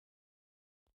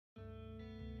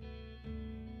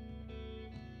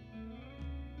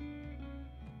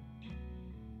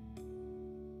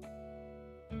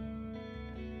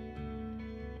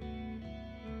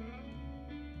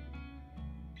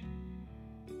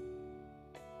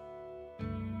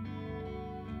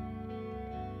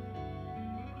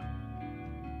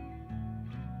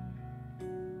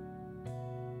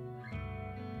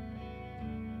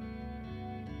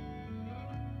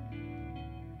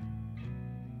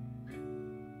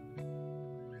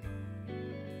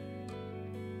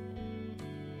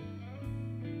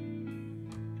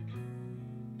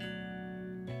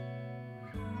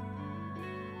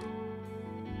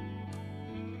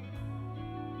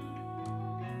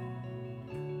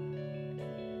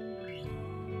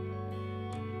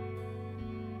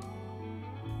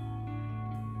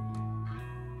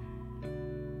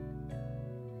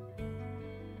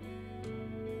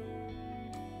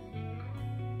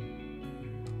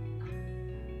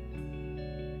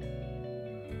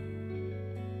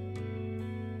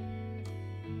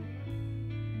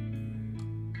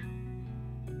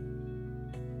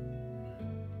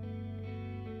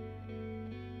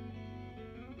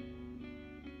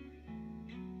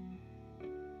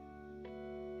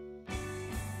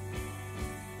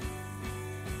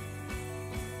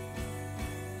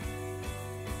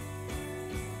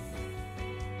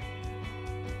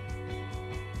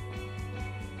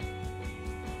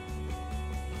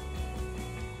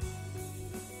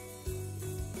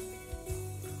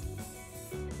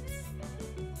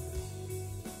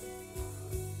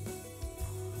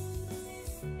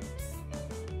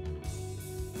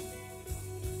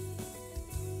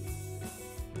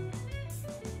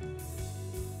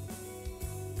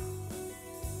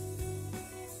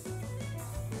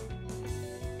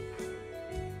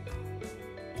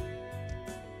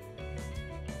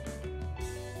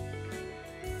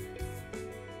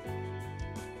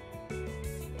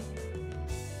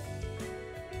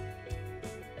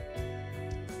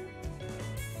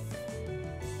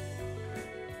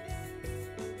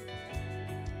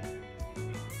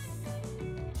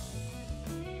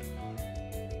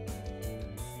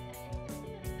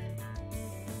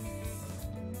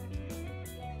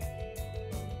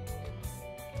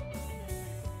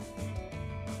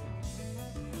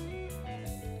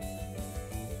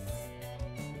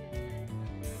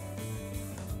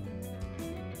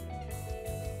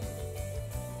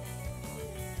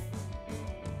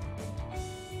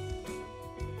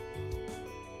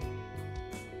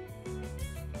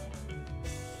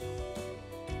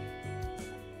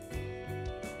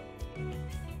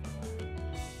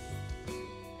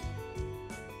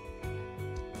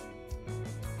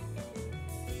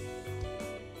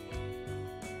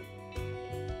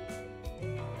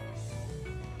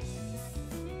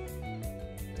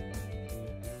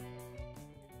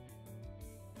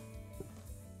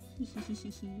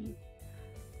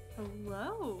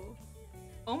Hello.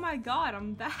 Oh my god,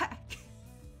 I'm back.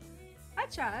 Hi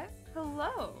chat.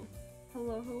 Hello.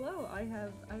 Hello.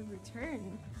 I've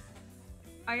returned.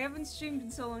 I haven't streamed in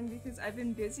so long because I've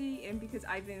been busy and because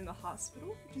I've been in the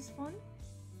hospital, which is fun.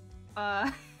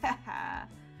 Hi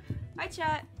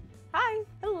chat. Hi.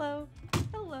 Hello.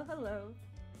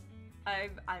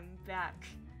 I'm back.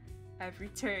 I've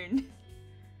returned.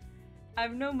 I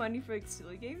have no money for like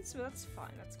silly games, so that's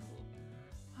fine. That's cool.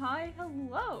 Hi.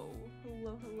 Hello.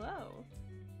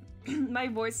 My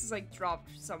voice is like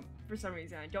dropped for some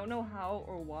reason. I don't know how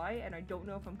or why, and I don't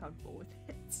know if I'm comfortable with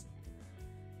it.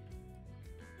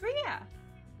 But yeah.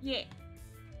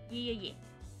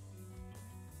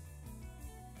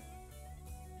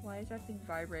 Why is that thing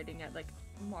vibrating at like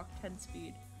Mach 10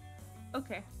 speed?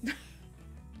 Okay.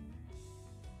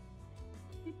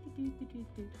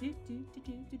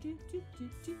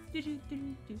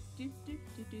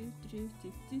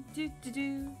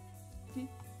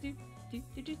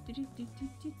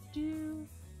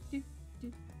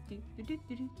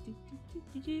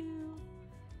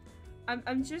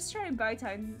 I'm just trying to buy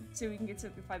time so we can get to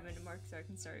the 5-minute mark so I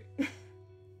can start.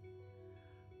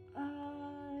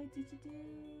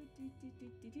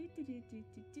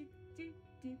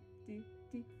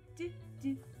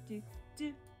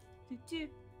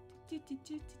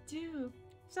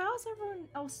 So how's everyone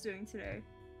else doing today?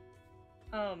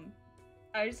 I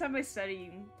just have my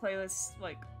studying playlist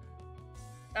like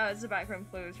as a background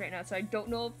playlist right now, so I don't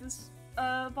know if this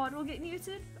VOD will get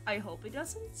muted. I hope it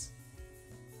doesn't.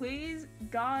 Please,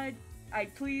 God, I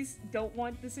please don't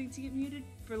want this thing to get muted.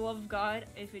 For the love of God,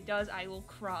 if it does, I will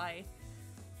cry.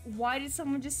 Why did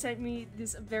someone just send me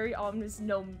this very ominous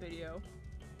gnome video?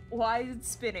 Why is it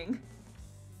spinning?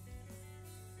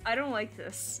 I don't like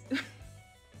this.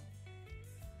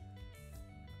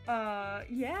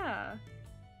 Yeah.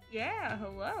 Yeah,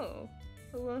 hello.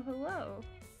 Hello.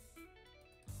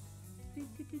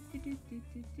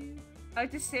 I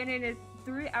have to stand in a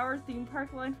 3-hour theme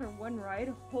park line for one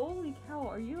ride? Holy cow,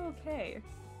 are you okay?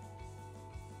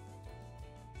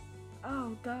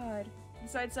 Oh god.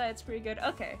 Besides that, it's pretty good.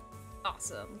 Okay.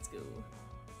 Awesome, let's go.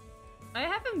 I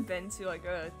haven't been to like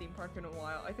a theme park in a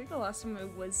while. I think the last time I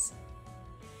was...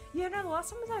 Yeah, no, the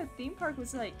last time I was at a theme park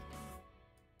was like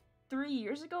 3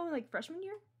 years ago, like freshman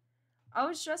year. I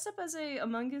was dressed up as a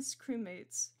Among Us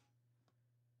crewmates.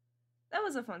 That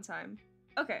was a fun time.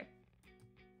 Okay.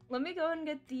 Let me go and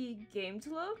get the game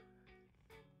to load.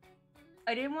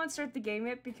 I didn't want to start the game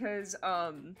yet because,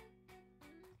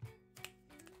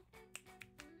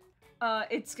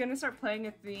 it's gonna start playing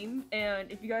a theme,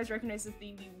 and if you guys recognize the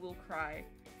theme, you will cry.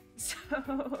 So,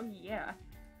 yeah.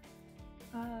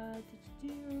 I'm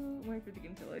waiting for the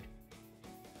game to load.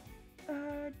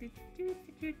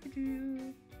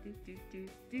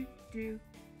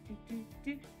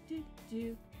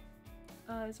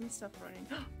 Is my stuff running?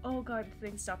 Oh god, the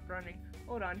thing stopped running.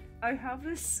 Hold on. I have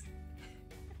this...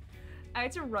 I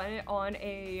had to run it on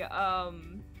a, I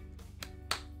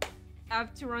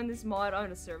have to run this mod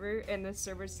on a server, and the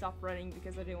server stopped running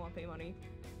because I didn't want to pay money.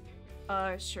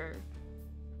 Sure.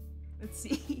 Let's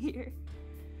see here.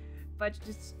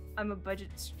 I'm a budget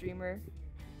streamer.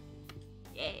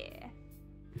 Yeah.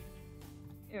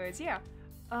 Anyways, yeah.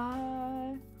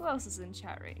 Who else is in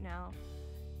chat right now?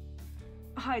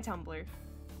 Hi, Tumblr.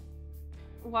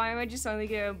 Why am I just suddenly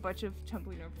getting a bunch of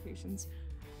Tumblr notifications?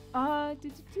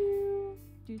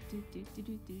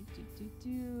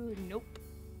 Nope.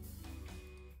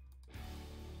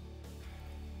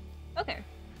 Okay.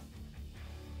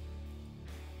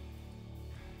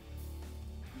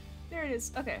 There it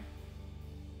is. Okay.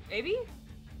 Maybe?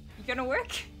 You gonna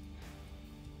work?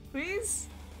 Please?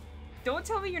 Don't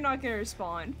tell me you're not gonna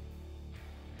respond.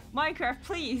 Minecraft,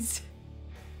 please!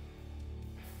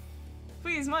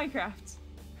 Please, Minecraft!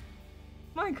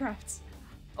 Minecraft!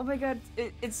 Oh my god,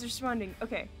 it's responding.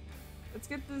 Okay. Let's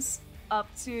get this up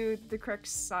to the correct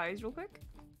size real quick.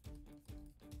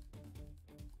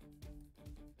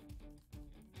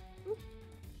 Oop.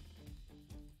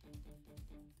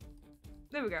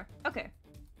 There we go. Okay.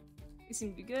 You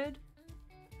seem to be good.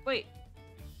 Wait.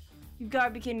 You've gotta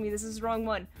be kidding me, this is the wrong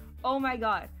one. Oh my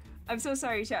god. I'm so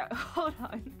sorry, chat. Hold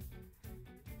on.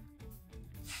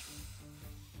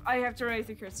 I have to run it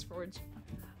through Curtis Forge.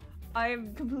 I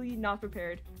am completely not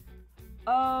prepared.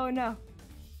 Oh no.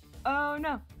 Oh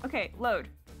no. Okay, load.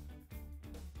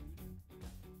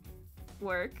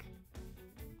 Work.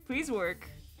 Please work.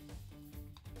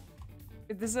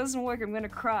 If this doesn't work, I'm gonna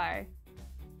cry.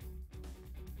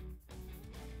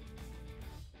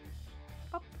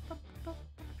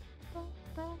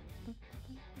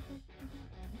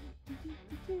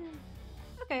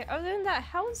 Okay, other than that,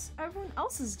 how's everyone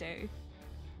else's day?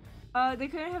 They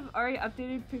couldn't have already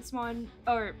updated Pixelmon,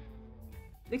 or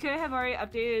they couldn't have already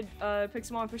updated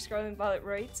Pixelmon for Scarlet and Violet,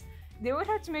 right? They would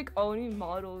have to make all new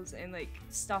models and like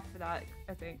stuff for that,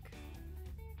 I think.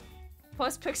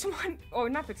 Plus Pixelmon, or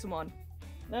not Pixelmon.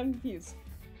 I'm confused.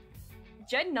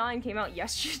 Gen 9 came out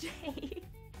yesterday.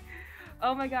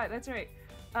 Oh my god, that's right.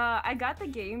 I got the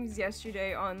games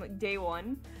yesterday on like, day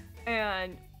 1,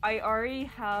 and I already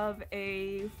have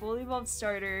a fully evolved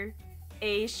starter,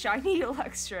 a shiny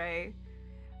Luxray,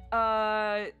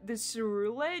 the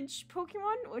Ceruledge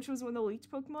Pokemon, which was one of the leaked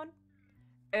Pokemon,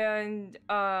 and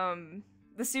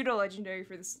the pseudo legendary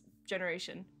for this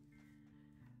generation.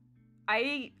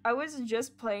 I was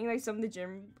just playing like some of the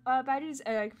gym badges,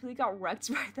 and I completely got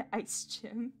wrecked by the ice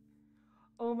gym.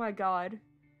 Oh my god.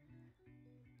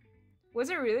 Was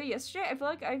it really yesterday? I feel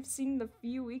like I've seen the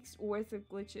few weeks worth of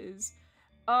glitches.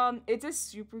 It's a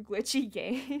super glitchy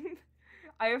game.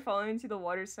 I have fallen into the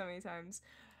water so many times.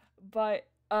 But,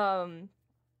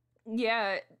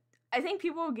 yeah, I think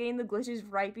people gain the glitches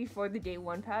right before the day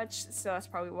 1 patch, so that's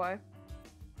probably why.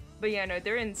 But yeah, no,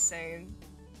 they're insane.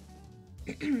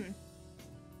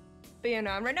 But yeah,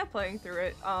 no, I'm right now playing through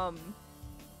it.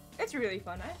 It's really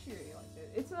fun. I actually really liked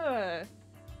it.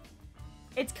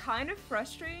 It's kind of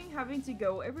frustrating having to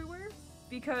go everywhere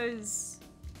because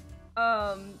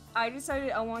I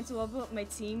decided I wanted to level up my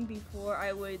team before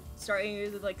I would start any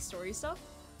of the like story stuff.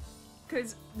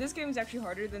 Because this game is actually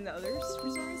harder than the others for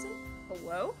some reason.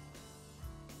 Hello?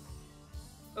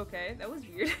 Okay, that was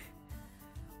weird.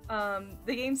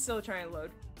 The game's still trying to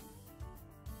load.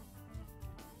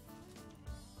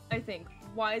 I think.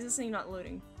 Why is this thing not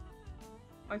loading?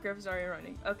 Minecraft is already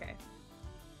running. Okay.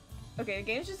 Okay, the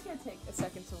game's just gonna take a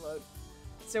second to load.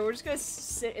 So we're just gonna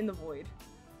sit in the void.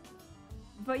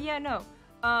 But yeah, no.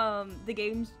 The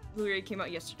game literally came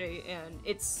out yesterday and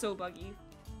it's so buggy.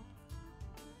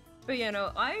 But yeah,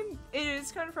 no, it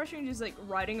is kind of frustrating just like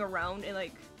riding around and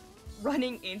like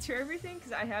running into everything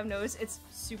because I have noticed it's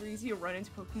super easy to run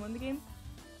into Pokemon in the game.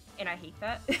 And I hate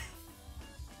that.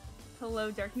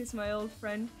 Hello, darkness, my old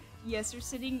friend. Yes, you're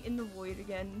sitting in the void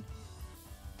again.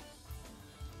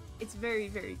 It's very,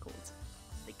 very cold.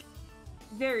 Like,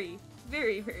 very,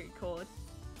 very, very cold.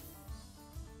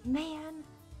 Man.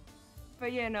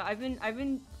 But yeah, no, I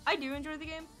do enjoy the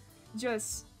game.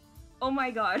 Just, oh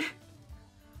my god.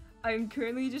 I'm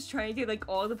currently just trying to get like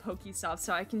all the Pokestops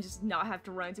so I can just not have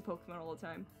to run into Pokemon all the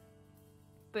time.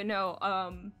 But no,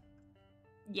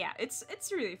 yeah, it's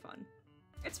really fun.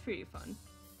 It's pretty fun.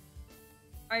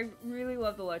 I really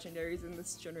love the legendaries in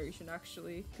this generation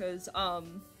actually, because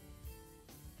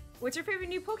what's your favorite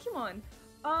new Pokemon?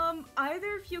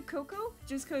 Either Fuecoco,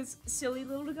 just cause silly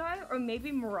little guy, or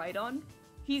maybe Miraidon.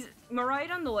 He's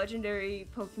Miraidon, the legendary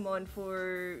Pokemon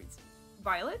for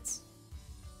Violet,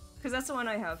 cause that's the one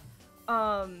I have.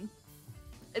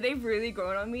 They've really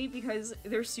grown on me because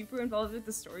they're super involved with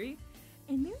the story,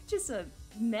 and they're just a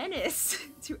menace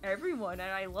to everyone,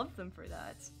 and I love them for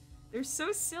that. They're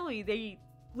so silly. They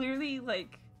literally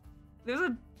like, there's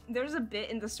a bit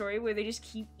in the story where they just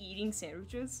keep eating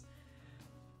sandwiches.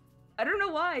 I don't know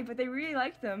why, but they really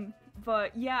like them.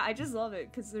 But yeah, I just love it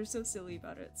because they're so silly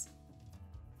about it.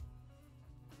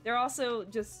 They're also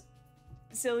just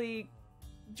silly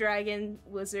dragon,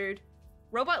 lizard,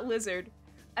 robot lizard.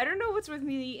 I don't know what's with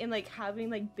me in like having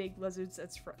like big lizards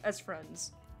as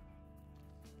friends.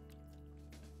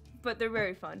 But they're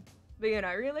very fun. But yeah, no,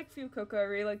 I really like Fuecoco, I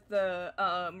really like the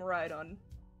Miraidon.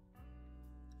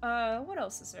 What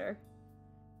else is there?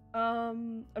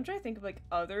 I'm trying to think of like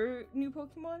other new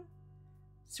Pokemon.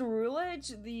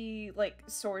 Ceruledge, the like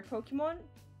sword Pokemon,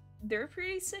 they're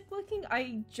pretty sick looking.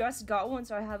 I just got one,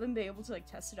 so I haven't been able to like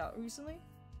test it out recently.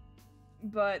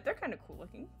 But they're kind of cool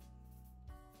looking.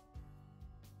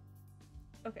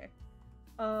 Okay.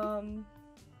 Hold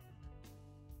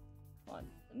on.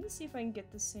 Let me see if I can get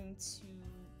this thing to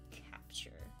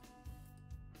capture.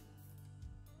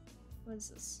 What is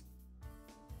this?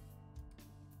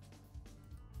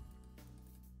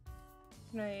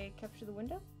 Can I capture the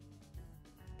window?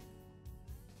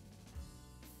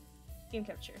 Game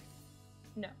capture.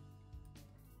 No.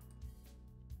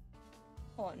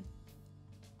 Hold on.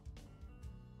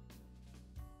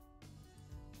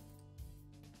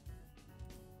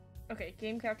 Okay,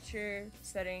 game capture,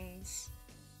 settings.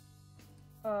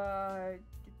 No,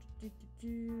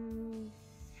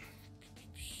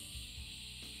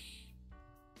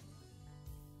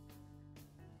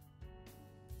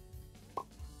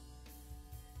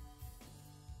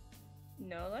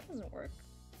 that doesn't work.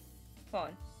 Hold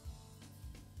on.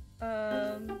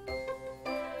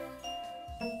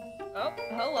 Oh,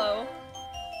 hello.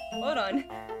 Hold on.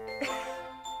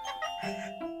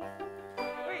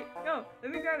 Wait, no,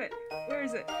 let me grab it. Where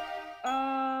is it?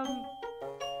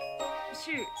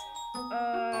 Shoot.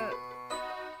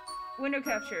 Window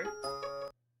capture.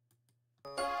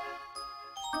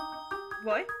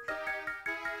 What?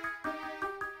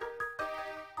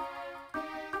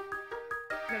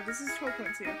 No, this is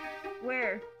 12.2.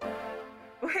 Where?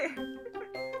 Where?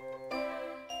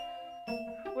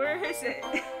 Where is it?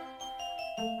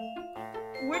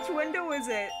 Which window is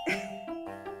it?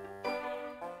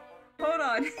 Hold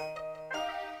on.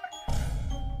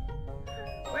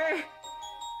 Where?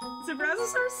 Is it browser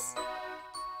source?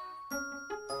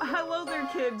 Hello there,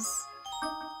 kids.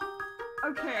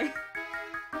 Okay.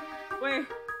 Where?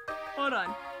 Hold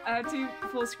on. I have to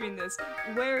full screen this.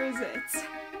 Where is it?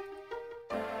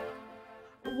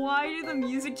 Why did the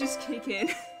music just kick in?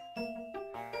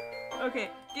 Okay,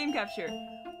 game capture.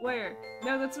 Where?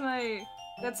 No, that's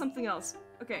something else.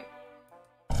 Okay.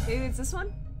 Maybe it's this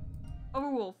one?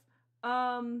 Overwolf.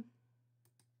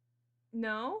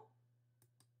 No?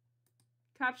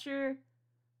 Capture.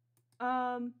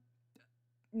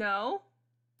 No?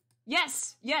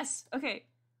 Yes! Yes! Okay.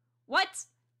 What?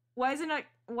 Why is it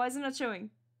not showing?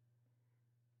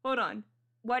 Hold on.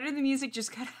 Why did the music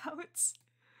just cut out?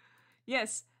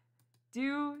 Yes.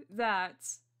 Do that.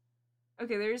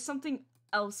 Okay, there is something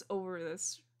else over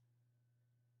this.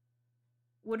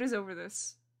 What is over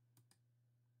this?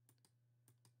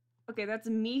 Okay, that's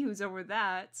me who's over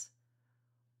that.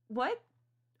 What?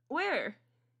 Where?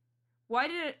 Why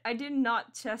did I did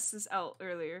not test this out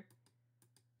earlier?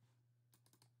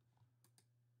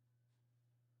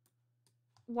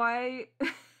 Why?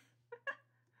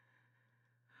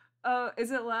 Oh,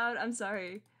 is it loud? I'm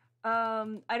sorry. I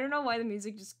don't know why the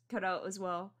music just cut out as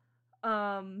well.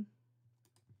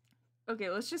 Okay,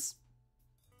 let's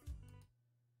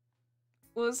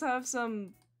have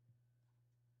some,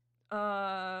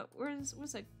 where's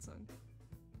that song?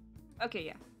 Okay,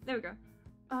 yeah, there we go.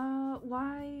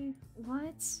 Why?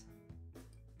 What?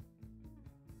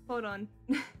 Hold on.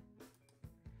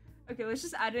 Okay, let's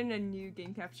just add in a new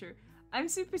game capture. I'm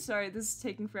super sorry this is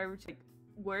taking forever to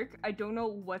work. I don't know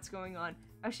what's going on.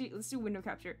 Actually, let's do window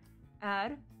capture.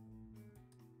 Add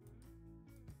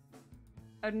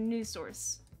a new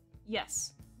source.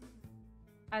 Yes.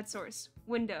 Add source.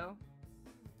 Window.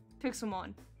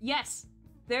 Pixelmon. Yes!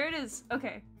 There it is.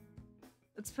 Okay.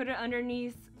 Let's put it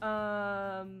underneath,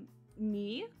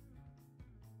 me.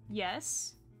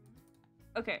 Yes.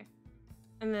 Okay.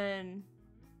 And then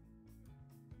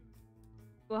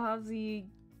we'll have the,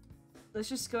 let's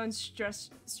just go and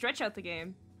stretch out the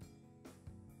game.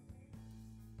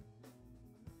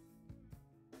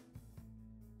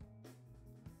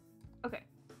 Okay.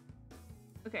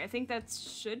 Okay, I think that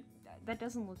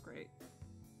doesn't look great.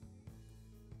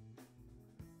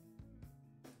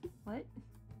 What?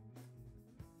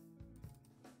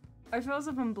 I feel as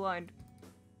if I'm blind.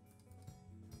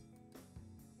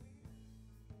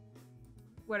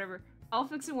 Whatever. I'll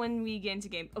fix it when we get into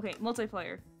game. Okay,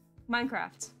 multiplayer.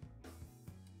 Minecraft.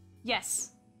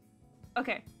 Yes.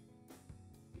 Okay.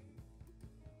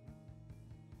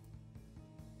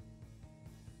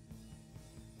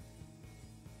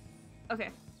 Okay.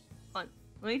 Hold on.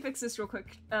 Let me fix this real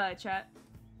quick, chat.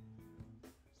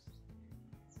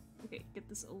 Okay, get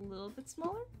this a little bit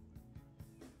smaller.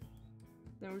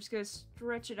 Then we're just gonna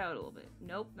stretch it out a little bit.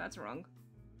 Nope, that's wrong.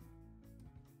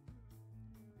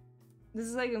 This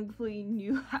is like a completely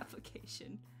new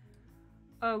application.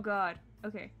 Oh god.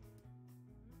 Okay.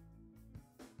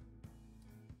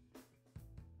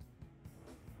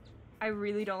 I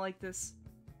really don't like this.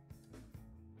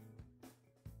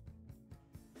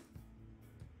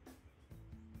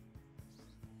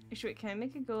 Actually, wait, can I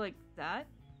make it go like that?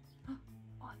 Oh,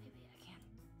 maybe I can.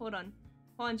 Hold on.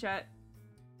 Hold on, chat.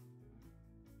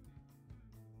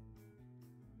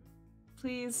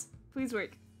 Please. Please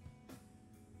work.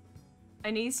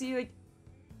 I need to see, like...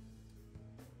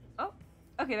 Oh.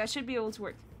 Okay, that should be able to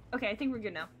work. Okay, I think we're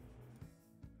good now.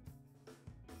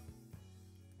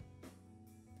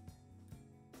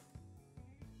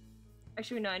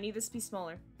 Actually, no, I need this to be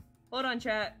smaller. Hold on,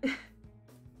 chat.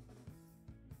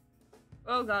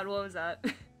 Oh god, what was that?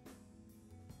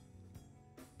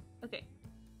 Okay.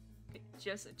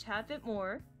 Just a tad bit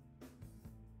more.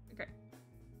 Okay.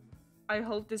 I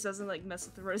hope this doesn't like mess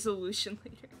with the resolution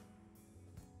later.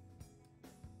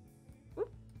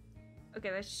 Oop.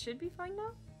 Okay, that should be fine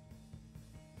now.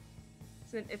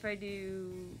 So then if I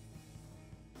do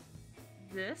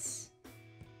this,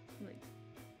 like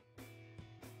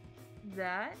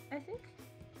that, I think,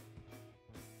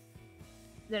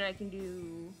 then I can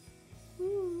do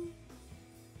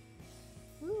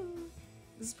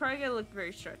This is probably gonna look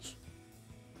very stretched.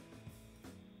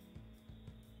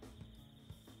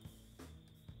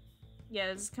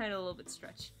 Yeah, this is kind of a little bit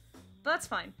stretched. But that's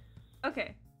fine.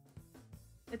 Okay.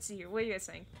 Let's see here. What are you guys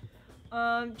saying?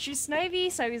 Choose Snivy.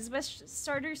 Snivy is the best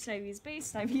starter. Snivy is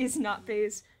base. Snivy is not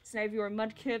base. Snivy or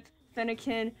Mudkip.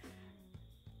 Fennekin.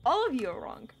 All of you are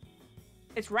wrong.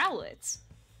 It's Rowlet.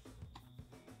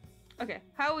 Okay,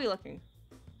 how are we looking?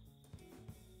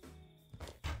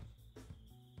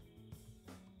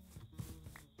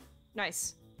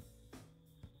 Nice.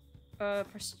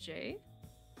 Press J.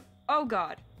 Oh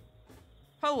god.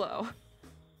 Hello.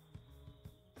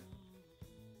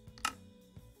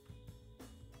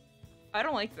 I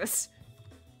don't like this.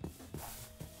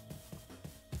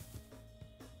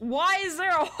 Why is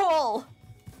there a hole?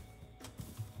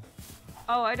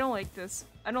 Oh, I don't like this.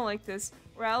 I don't like this.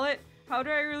 Rowlet? How do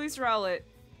I release Rowlet?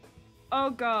 Oh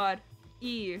god.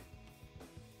 E.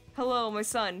 Hello, my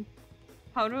son.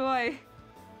 How do I...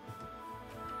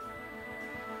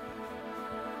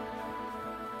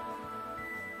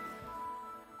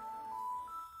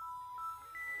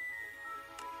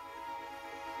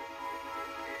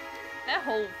 That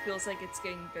hole feels like it's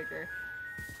getting bigger.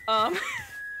 Oh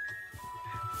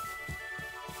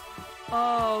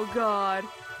god.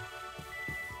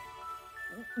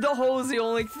 The hole is the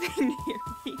only thing near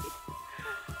me.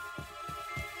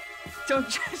 Don't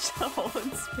judge the hole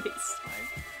in space-time.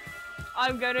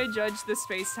 I'm gonna judge the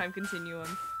space-time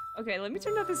continuum. Okay, let me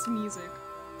turn up this music.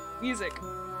 Music.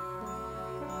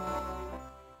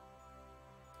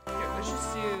 Okay, let's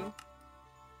just do...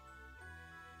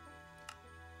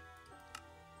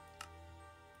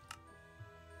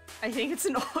 I think it's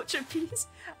an ultra piece.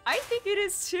 I think it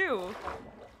is too.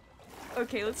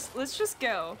 Okay, let's just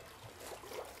go.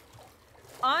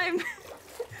 I'm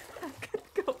gonna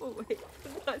go away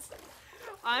from this.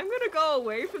 I'm gonna go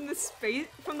away from the space,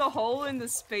 from the hole in the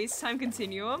space-time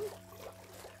continuum.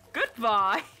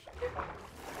 Goodbye.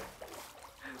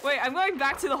 Wait, I'm going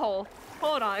back to the hole.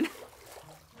 Hold on.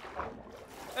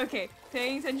 Okay,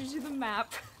 paying attention to the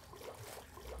map.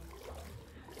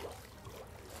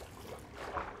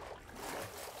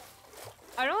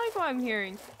 I don't like what I'm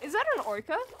hearing. Is that an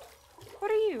orca? What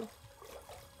are you?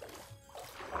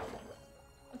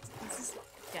 What's this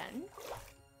again?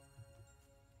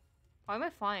 Why am I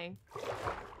flying?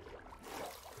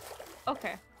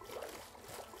 Okay.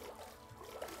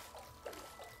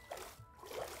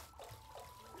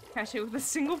 Catch it with a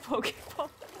single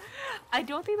Pokeball. I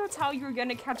don't think that's how you're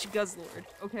gonna catch Guzzlord,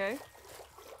 okay?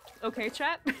 Okay,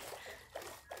 chat?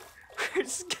 We're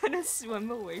just gonna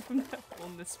swim away from the hole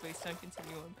in the space-time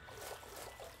continuum.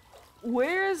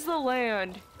 Where is the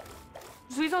land?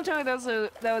 Please don't tell me that was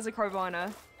a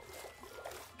Carvana.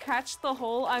 Catch the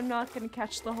hole? I'm not gonna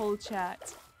catch the whole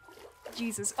chat.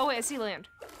 Jesus. Oh wait, I see land.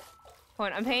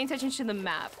 Hold on, I'm paying attention to the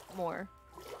map more.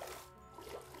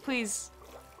 Please.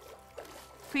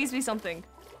 Please be something.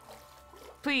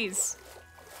 Please.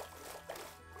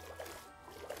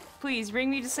 Please, bring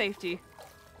me to safety.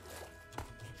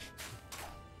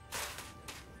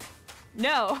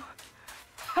 No.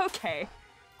 Okay.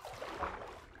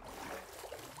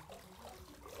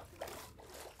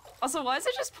 Also, why is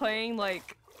it just playing,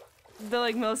 like, the,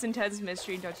 like, most intense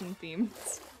mystery dungeon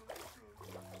themes?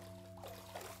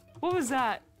 What was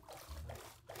that?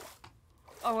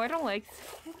 Oh, I don't like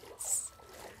this.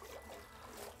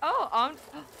 Oh,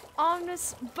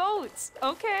 Omnis boats.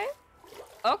 Okay.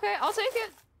 Okay, I'll take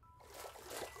it.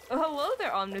 Oh, hello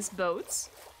there, Omnis boats.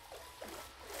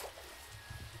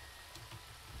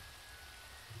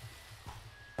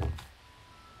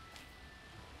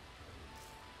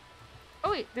 Oh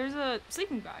wait, there's a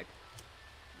sleeping bag.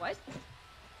 What?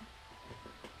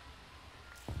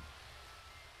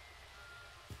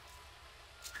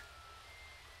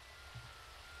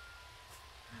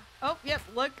 Oh, yep,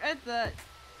 look at that.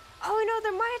 Oh no,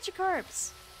 they're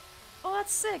Magikarps! Oh,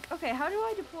 that's sick. Okay, how do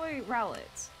I deploy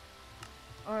Rowlet?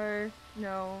 Or,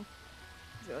 no.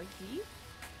 Is it like D?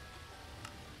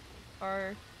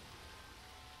 Or...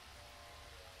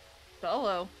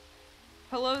 Hello.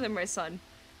 Hello there, my son.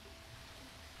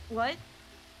 What?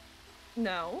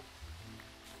 No.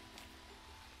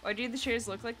 Why do the chairs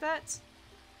look like that?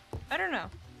 I don't know.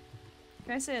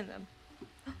 Can I sit in them?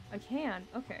 I can.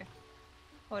 Okay.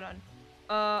 Hold on.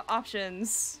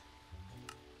 Options.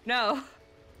 No.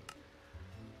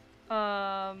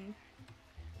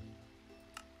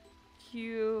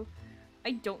 Q.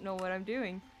 I don't know what I'm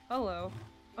doing. Hello.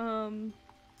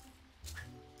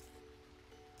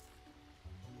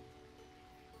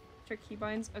 Check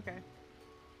keybinds. Okay.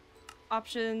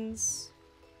 Options.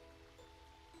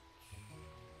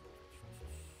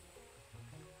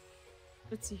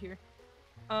 Let's see here.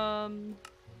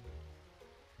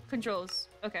 Controls.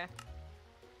 Okay.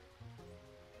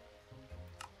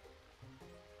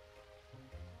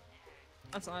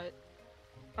 That's not it.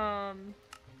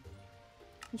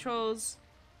 Controls.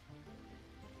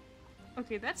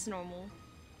 Okay, that's normal.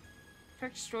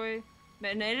 Track destroy.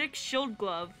 Magnetic shield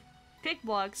glove. Pick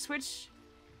block. Switch.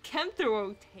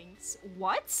 Chemthrow tanks.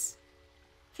 What?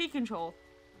 Key control.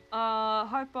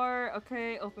 Hotbar.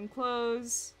 Okay, open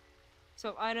close.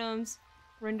 Swap items.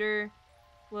 Render.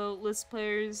 Low list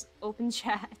players. Open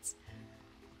chat.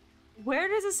 Where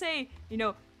does it say, you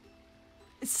know,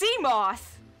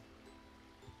 Seamoth?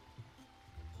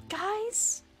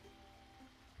 Guys?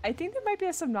 I think there might be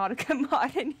a Subnautica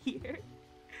mod in here.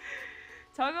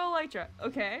 Toggle Elytra.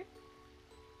 Okay.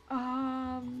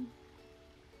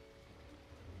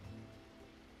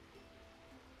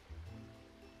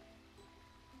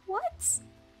 What?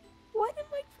 What am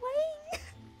I playing?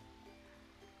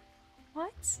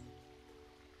 What?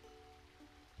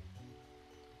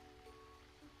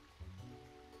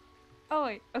 Oh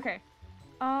wait, okay.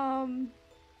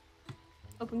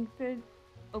 Open vid,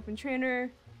 open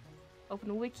trainer,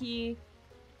 open wiki,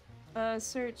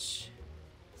 search,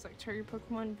 select target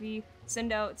Pokemon V,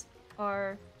 send out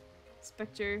our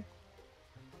Spectre.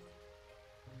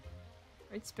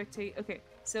 Right, spectate. Okay,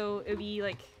 so it'd be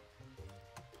like.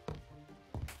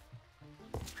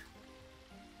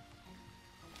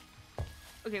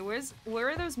 Okay, where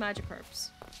are those Magikarps?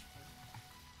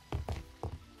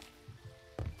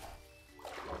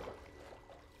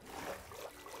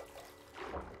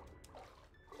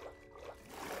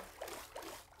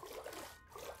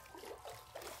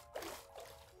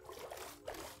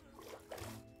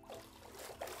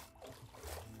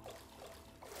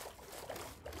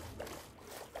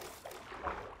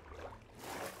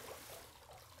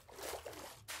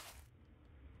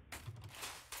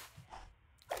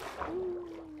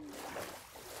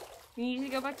 You need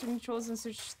to go back to controls and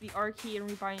search the R key and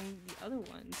rebind the other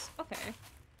ones. Okay.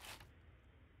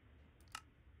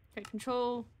 Okay,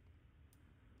 control.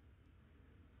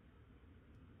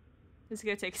 This is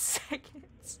gonna take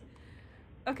seconds.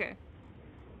 Okay.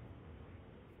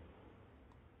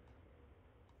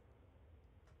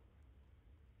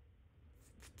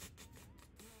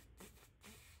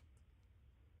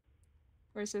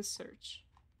 Where's this search?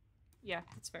 Yeah,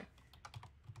 that's fair.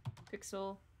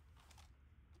 Pixel.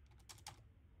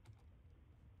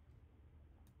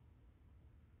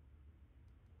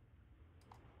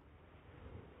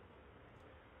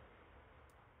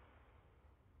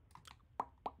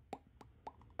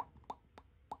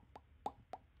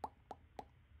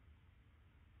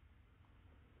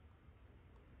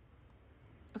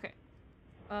 Okay.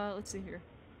 Let's see here.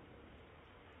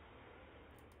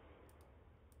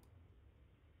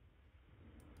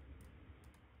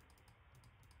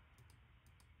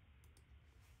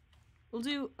 We'll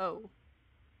do O.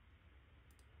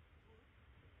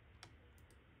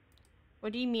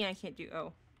 What do you mean I can't do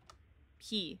O?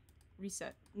 P.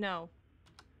 Reset. No.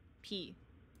 P.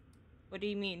 What do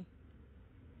you mean?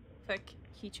 Click.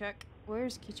 Key check.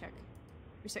 Where's key check?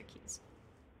 Reset keys.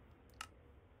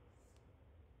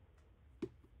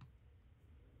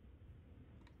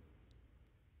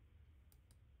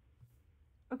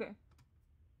 Okay.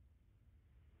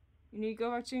 You need to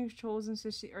go back to controls and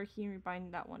switch the R key and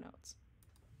rebind that one out.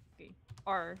 Okay.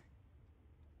 R.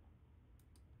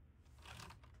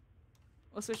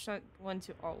 We'll switch that one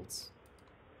to Alt.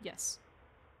 Yes.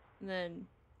 And then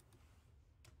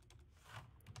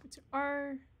go to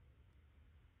R.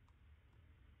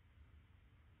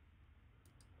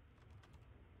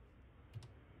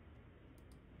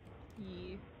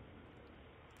 E.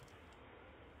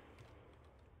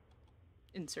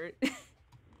 Insert.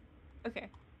 Okay.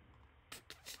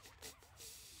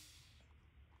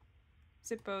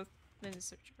 Zip both, then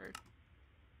search R.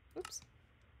 Oops.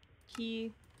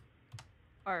 Key.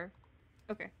 R.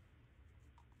 Okay.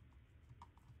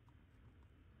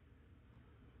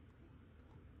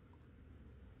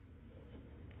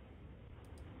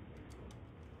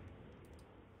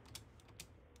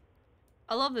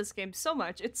 I love this game so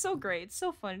much. It's so great. It's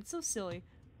so fun. It's so silly.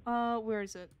 Where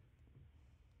is it?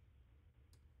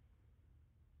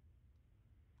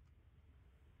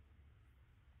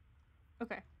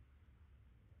 Okay.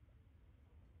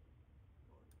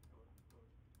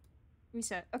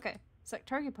 Reset. Okay. Select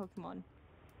target Pokemon.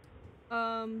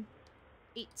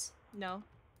 8. No.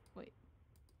 Wait.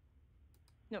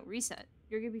 No, reset.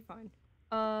 You're gonna be fine.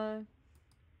 I'm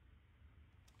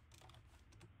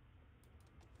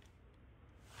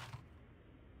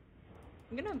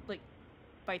gonna, like,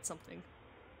 bite something.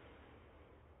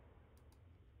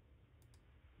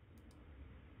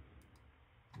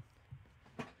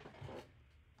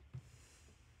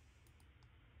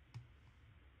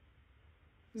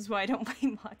 This is why I don't play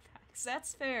mod packs.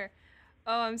 That's fair.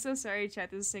 Oh, I'm so sorry, chat.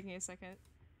 This is taking a second.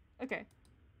 Okay.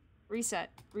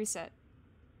 Reset. Reset.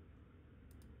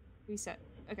 Reset.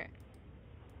 Okay.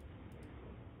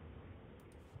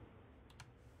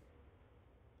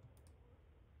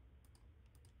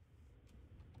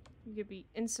 You could be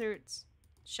inserts.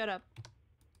 Shut up.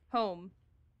 Home.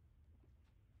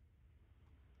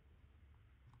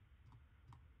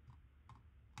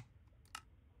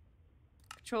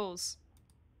 Controls.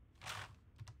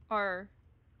 R.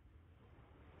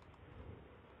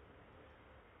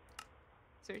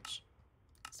 Search.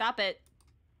 Stop it.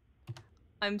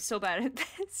 I'm so bad at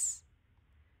this.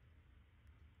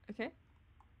 Okay.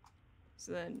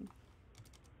 So then...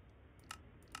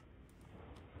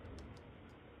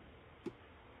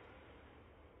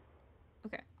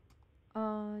 Okay.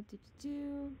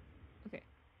 Okay.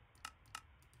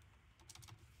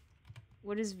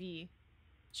 What is V?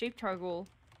 Shape toggle.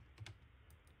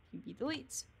 UB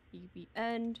deletes. UB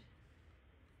end.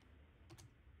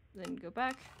 Then go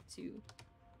back to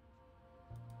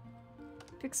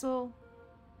pixel.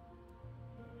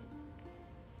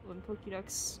 One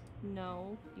Pokédex.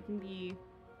 No. You can be...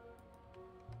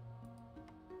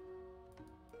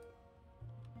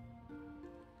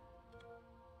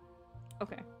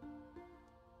 Okay.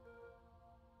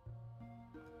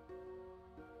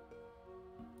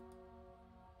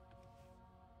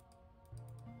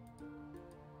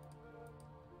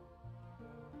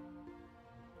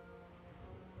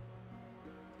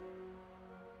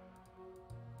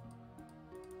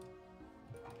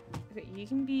 Okay, you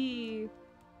can be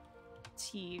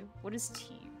T. What is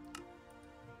T?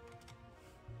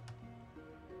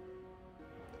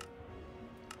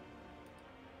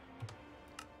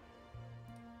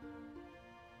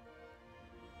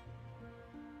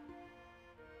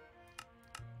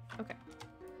 Okay.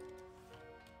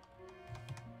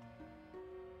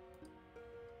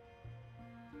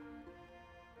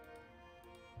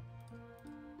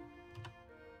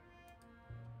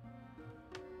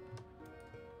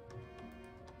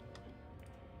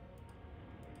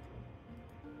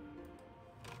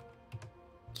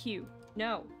 Q.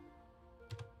 No.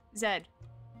 Z.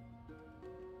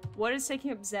 What is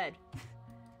taking up Z?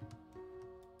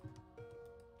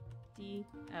 D.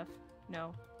 F.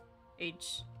 No.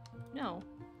 H. No.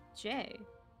 J.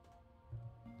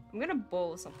 I'm gonna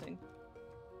bowl something.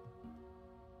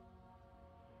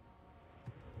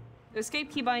 The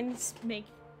escape keybinds make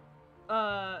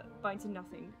bind to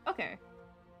nothing. Okay.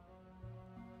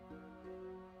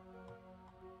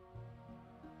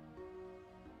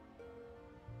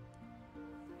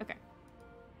 Okay.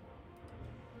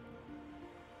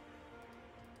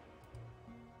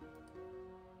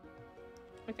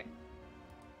 Okay.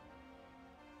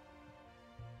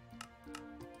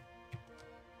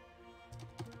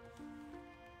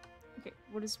 Okay,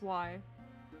 what is Y?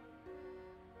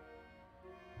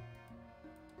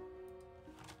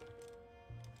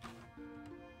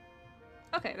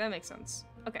 Okay, that makes sense.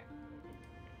 Okay.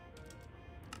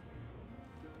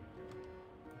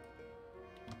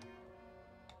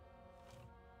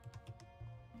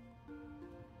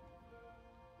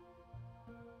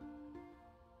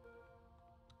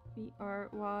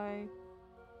 B-R-Y.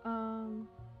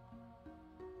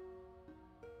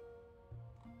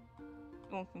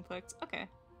 It won't conflict. Okay.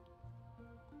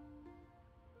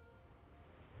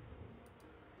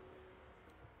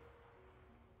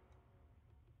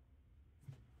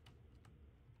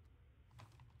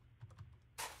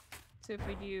 So if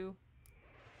we do...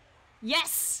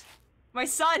 Yes! My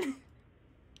son!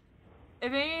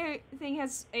 If anything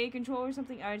has a control or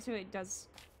something added to it, doesn't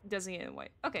get in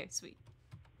white. Okay, sweet.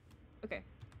 Okay,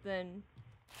 then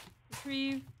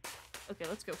retrieve. Okay,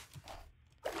 let's go.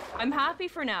 I'm happy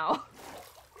for now.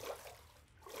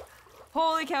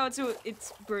 Holy cow, it's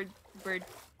birds.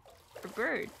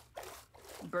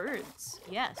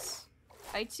 Yes.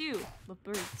 I too love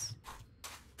birds.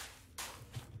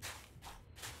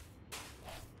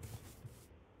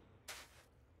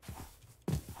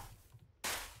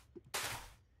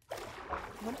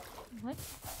 What?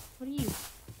 What are you?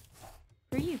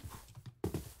 Who are you?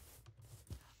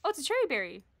 Oh, it's a cherry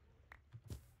berry.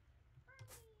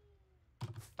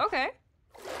 Okay.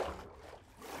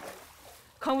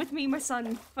 Come with me, my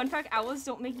son. Fun fact, owls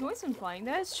don't make noise when flying.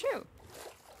 That is true.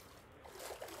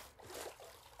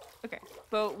 Okay,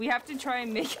 but we have to try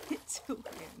and make it to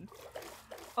land.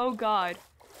 Oh god.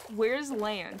 Where's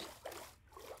land?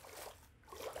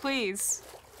 Please.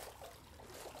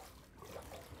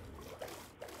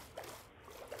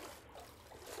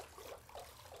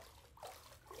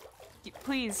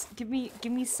 Please, give me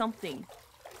something.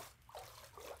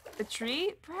 A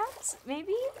tree, perhaps?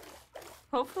 Maybe?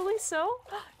 Hopefully so.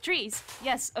 Trees.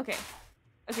 Yes. Okay.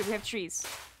 Okay, we have trees.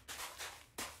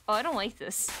 Oh, I don't like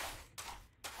this.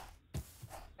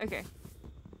 Okay.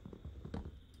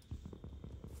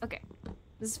 Okay.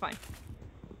 This is fine.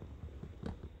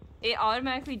 It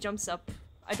automatically jumps up.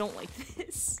 I don't like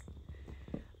this.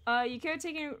 You could have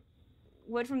taken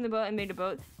wood from the boat and made a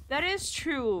boat. That is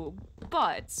true,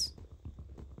 but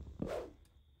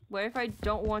what if I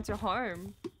don't want to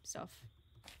harm stuff?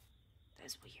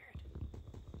 That's weird.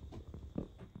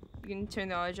 You can turn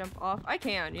the auto jump off. I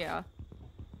can, yeah.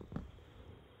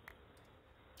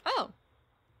 Oh.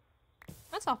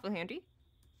 That's awfully handy.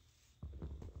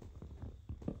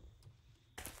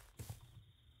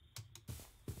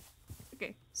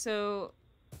 Okay, so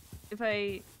if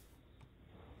I...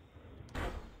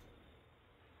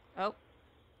 Oh.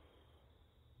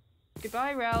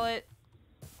 Goodbye, Rowlet.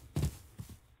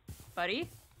 Buddy?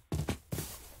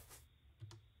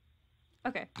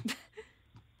 Okay.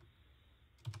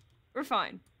 We're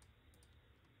fine.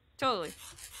 Totally.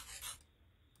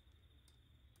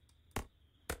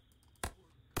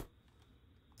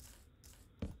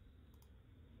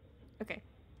 Okay.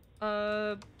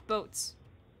 Boats.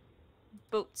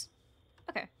 Boats.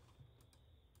 Okay.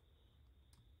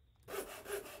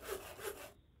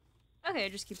 Okay,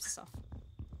 it just keeps us off.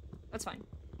 That's fine.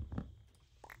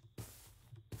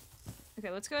 Okay,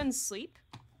 let's go ahead and sleep.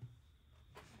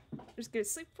 Just gonna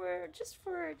sleep for just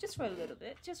for a little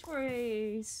bit. Just for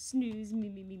a snooze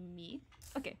me.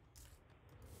 Okay.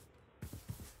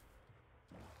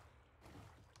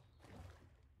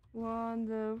 We're on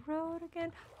the road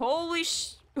again. Holy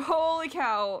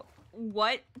cow.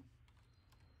 What?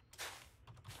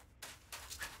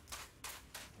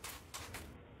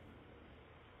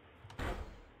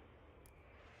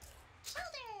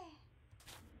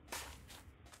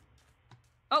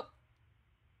 Oh.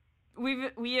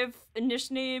 We have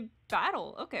initiated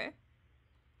battle. Okay.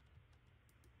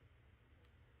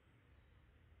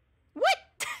 What?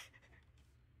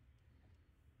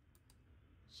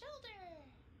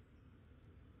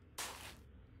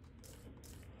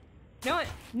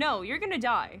 No, you're gonna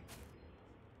die.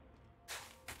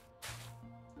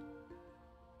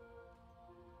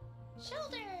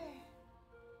 Shoulder.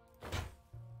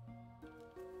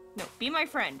 No, be my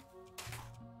friend.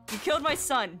 You killed my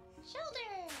son.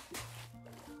 Shoulder.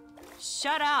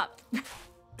 Shut up.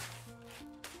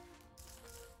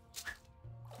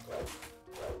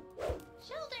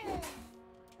 Shoulder.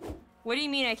 What do you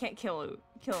mean I can't kill him?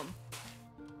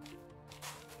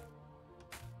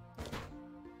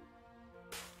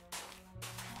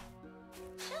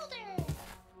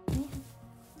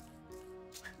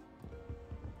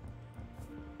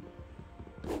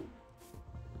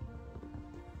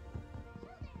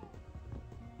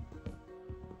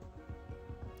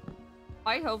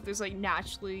 I hope there's like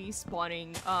naturally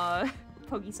spawning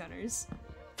Poke Centers.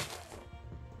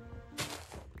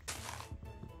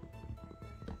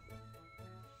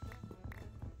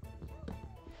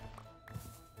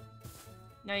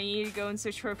 Now you need to go and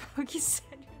search for a Poke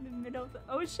Center in the middle of the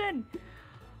ocean.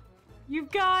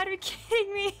 You've got to be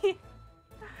kidding me.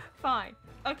 Fine.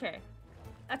 Okay.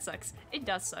 That sucks. It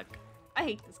does suck. I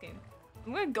hate this game.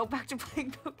 I'm gonna go back to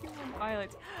playing Pokemon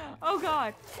Violet. Oh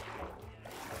god.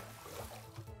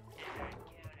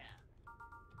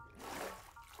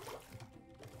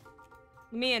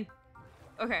 Man.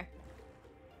 Okay.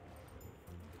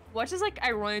 Watch as like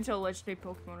I run into a legendary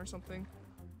Pokemon or something.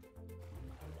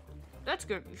 That's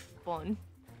gonna be fun.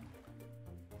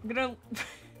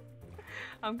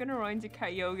 I'm gonna run into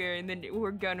Kyogre and then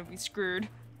we're gonna be screwed.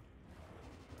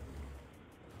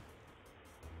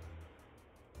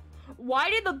 Why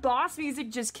did the boss music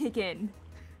just kick in?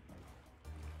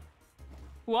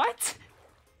 What?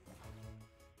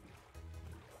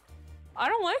 I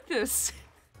don't like this.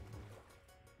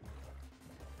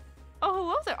 Oh,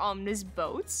 hello there, Omnis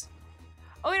Boats.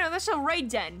 Oh, no, that's a raid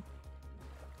den.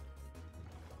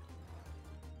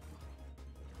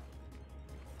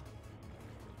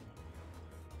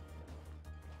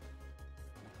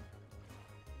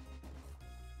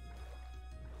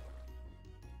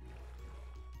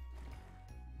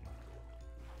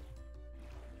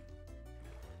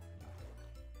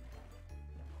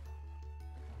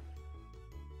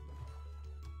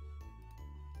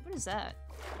 What is that?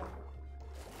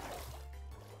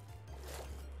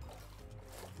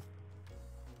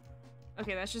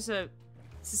 Okay, that's just a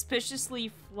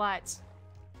suspiciously flat,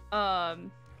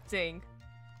 thing.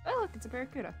 Oh, look, it's a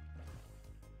Barracuda.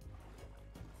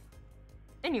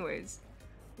 Anyways,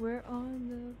 we're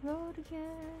on the road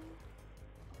again.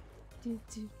 Do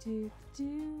do do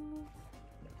do.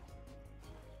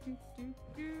 Do do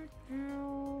do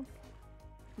do.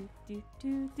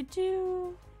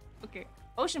 Okay,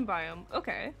 ocean biome.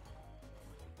 Okay.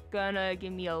 Gonna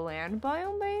give me a land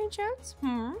biome by any chance?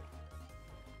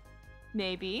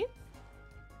 Maybe.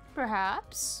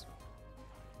 Perhaps.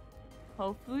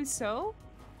 Hopefully so.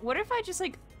 What if I just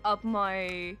like up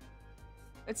my...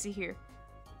 Let's see here.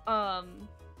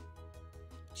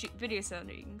 Video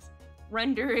settings.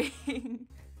 Rendering.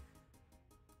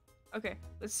 Okay,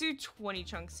 let's do 20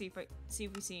 chunks, see if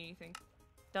we see anything.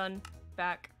 Done.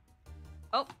 Back.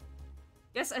 Oh!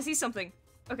 Yes, I see something.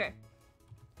 Okay.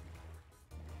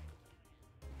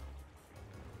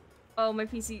 Oh, my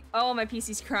PC. Oh, my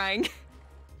PC's crying.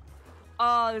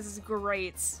 Oh, this is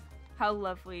great. How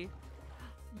lovely.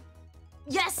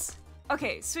 Yes!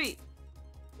 Okay, sweet.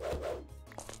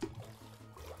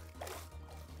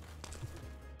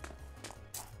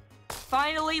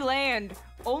 Finally land.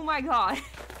 Oh my god.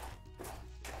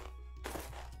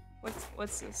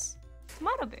 What's this?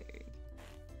 Tomato berry.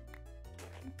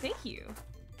 Thank you.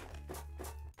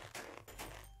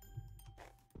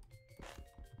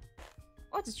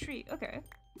 Oh, it's a tree. Okay.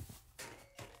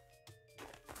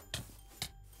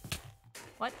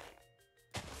 What?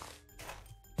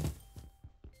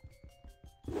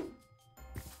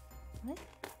 What?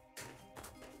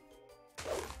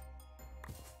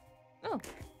 Oh.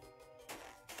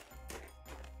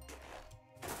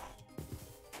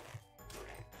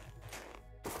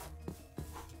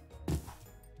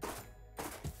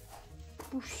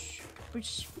 Boosh,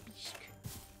 boosh, boosh.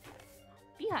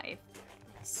 Beehive.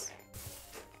 Nice.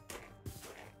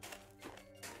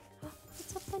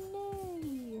 It's a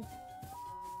bunny.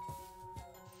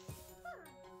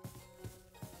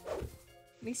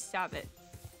 Let me stab it.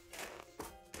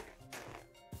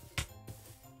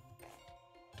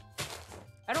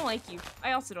 I don't like you.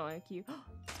 I also don't like you.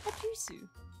 Pajusu.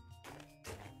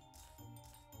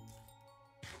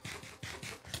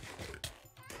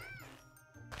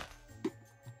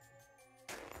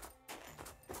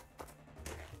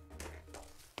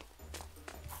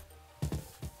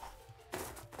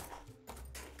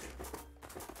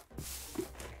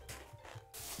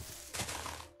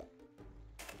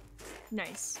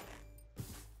 Nice.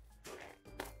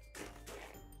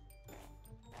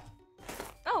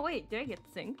 Oh wait, did I get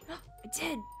the thing? I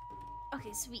did!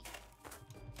 Okay, sweet.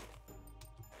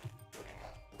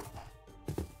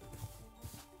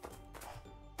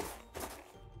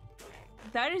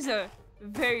 That is a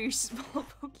very small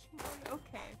Pokemon.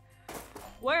 Okay.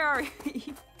 Where are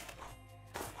you?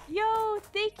 Yo,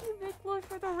 thank you, Big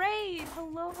for the raid!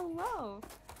 Hello, hello.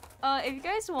 If you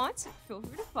guys want, feel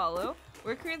free to follow.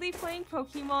 We're currently playing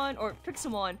Pokemon, or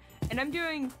Pixelmon, and I'm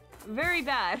doing very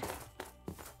bad.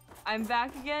 I'm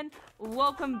back again.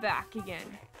 Welcome back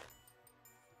again.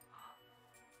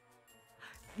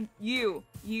 You,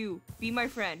 be my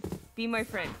friend. Be my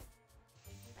friend.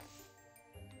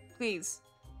 Please.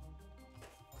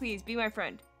 Please, be my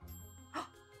friend.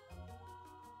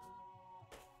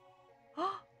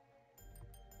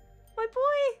 My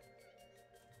boy!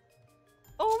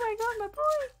 Oh my god, my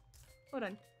boy! Hold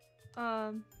on.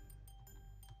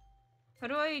 How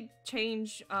do I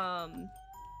change,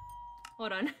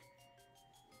 hold on.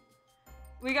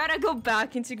 We gotta go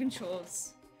back into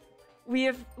controls. We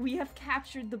have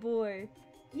captured the boy.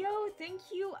 Yo, thank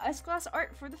you, S-Class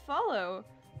Art, for the follow.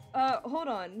 Hold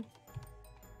on.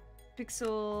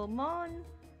 Pixelmon.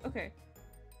 Okay.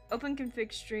 Open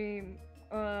config stream.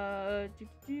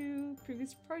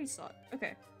 Previous party slot.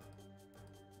 Okay.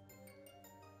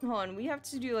 Hold on, we have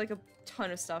to do like a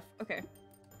ton of stuff. Okay.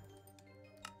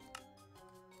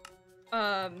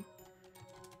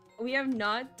 We have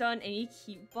not done any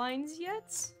keep blinds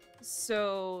yet,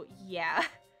 so yeah.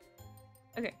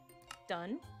 Okay,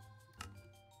 done.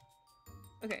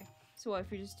 Okay, so what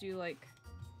if we just do like...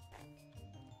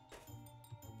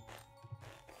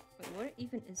 Wait, what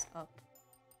even is up?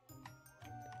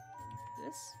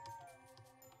 This?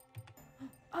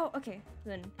 Oh, okay,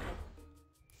 then.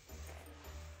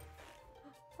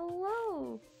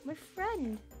 Hello, my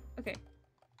friend. Okay,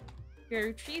 gonna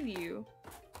retrieve you.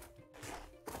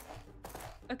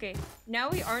 Okay, now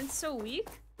we aren't so weak,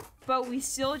 but we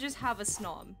still just have a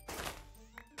snob.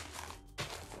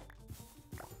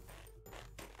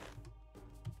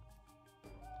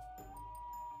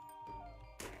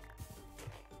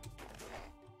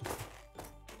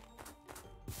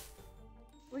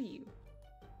 Where are you?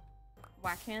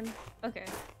 Whackhand? Okay.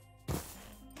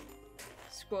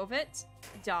 Scrovit.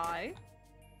 Die.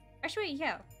 Actually,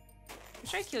 yeah.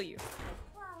 Should I kill you?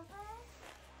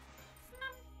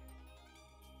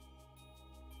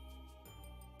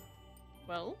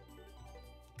 Well,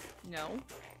 no.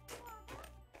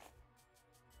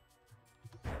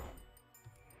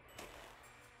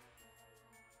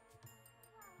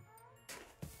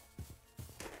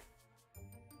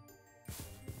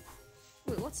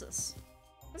 What's this?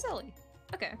 Mazzelli.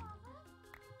 Okay.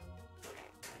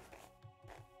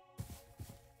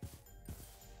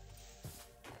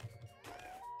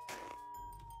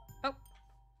 Oh.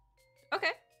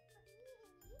 Okay.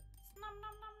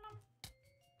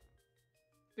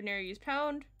 Binary use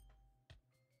pound.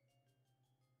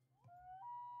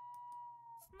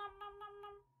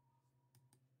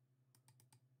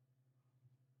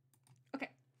 Okay.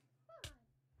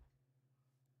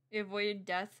 It avoided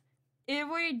death. It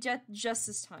avoided death just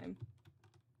this time.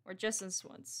 Or just this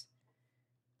once.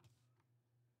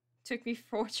 Took me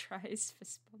 4 tries,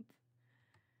 fist bump.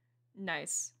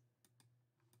 Nice.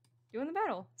 You won the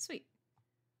battle. Sweet.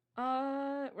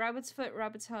 Rabbit's foot,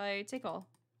 rabbit's high, take all.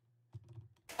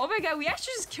 Oh my god, we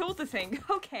actually just killed the thing.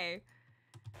 Okay.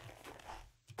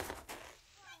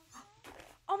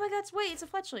 Oh my god, wait, it's a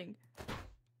fletchling.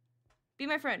 Be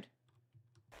my friend.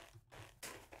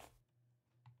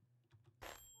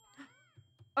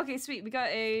 Okay, sweet, we got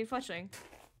a fletchling.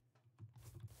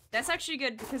 That's actually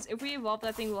good because if we evolve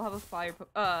that thing, we'll have a fire.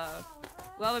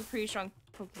 We'll have a pretty strong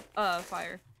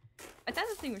fire. I thought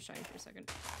the thing was shiny for a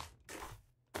second.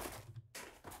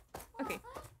 Okay,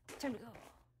 time to go.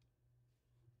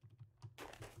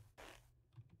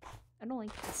 I don't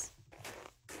like this,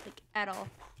 like at all.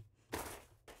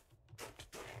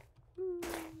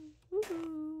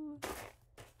 Woohoo!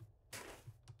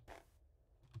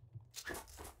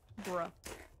 Bruh.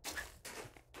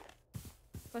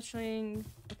 Fletchling.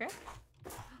 Okay.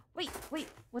 Wait,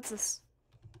 what's this?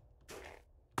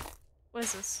 What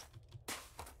is this?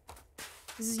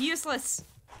 This is useless.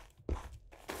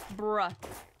 Bruh.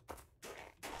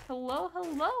 Hello,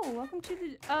 welcome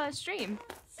to the stream.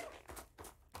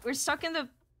 We're stuck in the...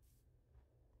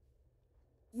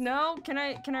 No, can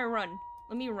I run?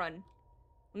 Let me run.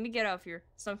 Let me get out of here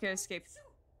so I can escape.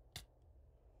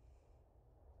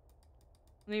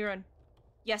 Let me run.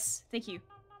 Yes, thank you.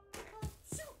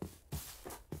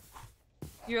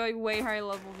 You're like way higher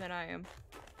level than I am.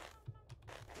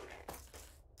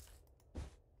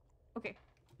 Okay.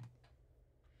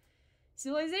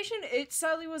 Civilization, it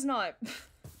sadly was not.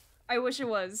 I wish it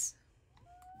was.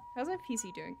 How's my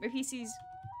PC doing? My PC's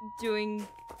doing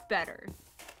better.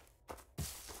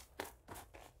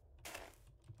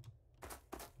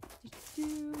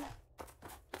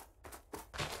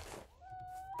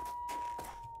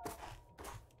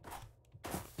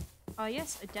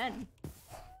 Yes, a den.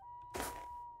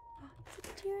 It's a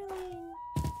deerling.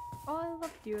 Oh, I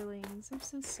love deerlings. They're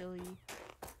so silly.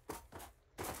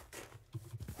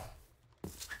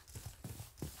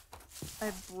 I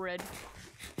have bread.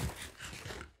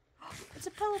 It's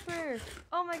a pelipper!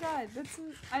 Oh my god, that's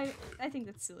I think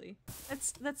that's silly.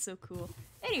 That's so cool.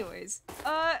 Anyways,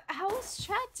 how is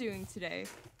chat doing today?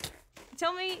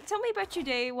 Tell me about your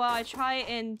day while I try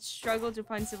and struggle to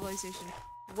find civilization.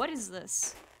 What is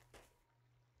this?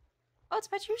 Oh, it's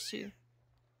Patricia.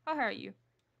 How are you?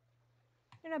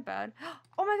 You're not bad.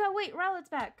 Oh my god, wait, Rowlet's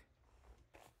back.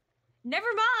 Never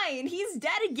mind, he's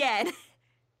dead again.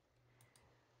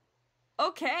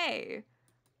 Okay.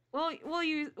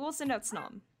 We'll send out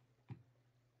Snom.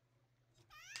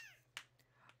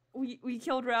 We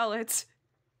killed Rowlet.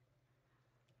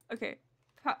 Okay.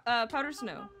 Powder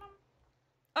snow.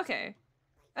 Okay.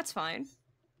 That's fine.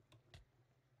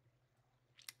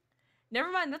 Never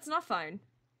mind, that's not fine.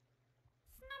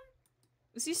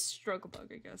 Is he struggle bug,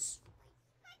 I guess.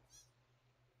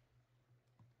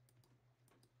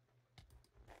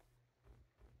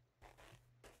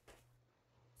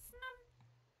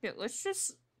 Yeah, let's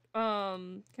just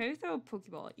can we throw a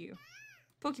Pokeball at you?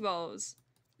 Pokeballs.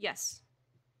 Yes.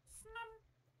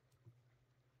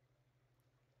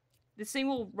 This thing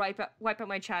will wipe out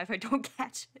my chat if I don't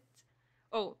catch it.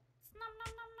 Oh.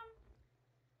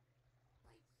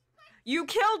 You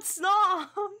killed Snom!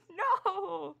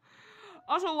 No!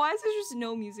 Also, why is there just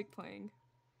no music playing?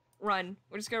 Run.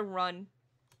 We're just gonna run.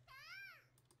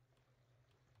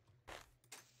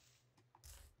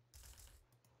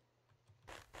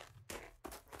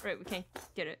 Right, we can't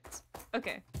get it.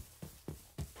 Okay.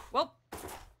 Well.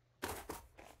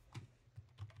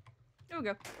 There we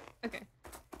go. Okay.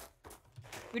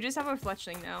 We just have our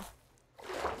fletchling now.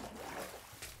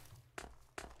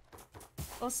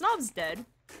 Well, Snob's dead.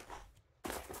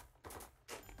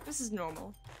 This is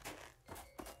normal.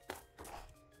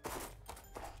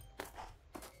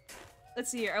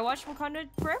 Let's see here. I watched Wakanda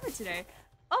Forever today.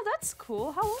 Oh, that's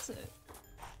cool. How was it?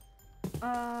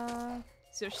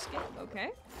 Search skin.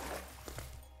 Okay.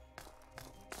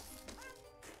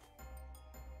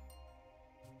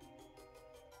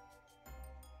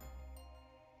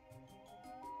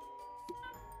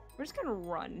 We're just gonna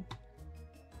run.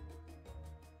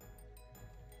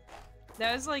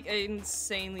 That was like an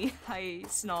insanely high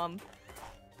snom.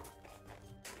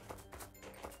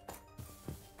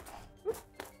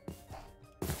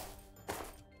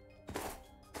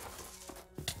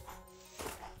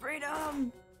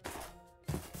 Freedom!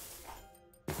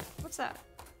 What's that?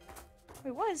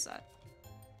 Wait, what is that?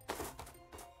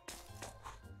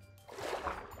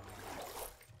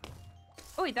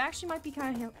 Oh wait, that actually might be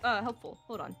kind of helpful.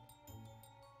 Hold on.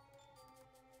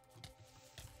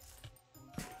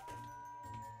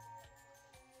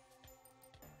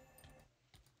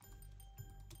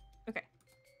 Okay.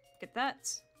 Get that.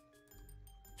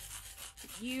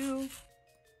 Get you.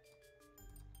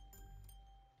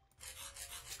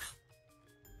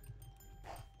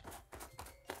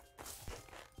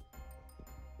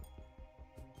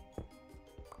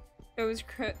 It was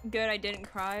good I didn't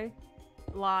cry.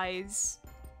 Lies.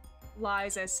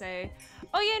 Lies, I say.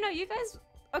 Oh yeah, no, you guys...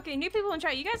 Okay, new people in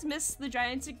chat, you guys missed the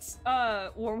gigantic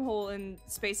wormhole in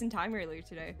space and time earlier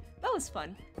today. That was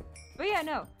fun. But yeah,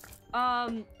 no.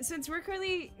 Since we're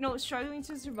currently, struggling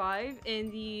to survive in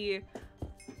the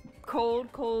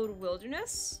cold, cold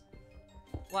wilderness...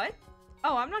 What?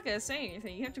 Oh, I'm not gonna say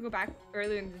anything. You have to go back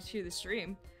earlier into the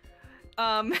stream.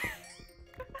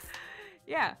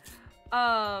 Yeah.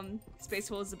 Space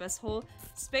hole is the best hole.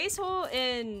 Space hole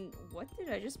in... What did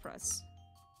I just press?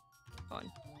 Hold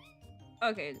on.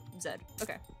 Okay, Z.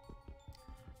 Okay.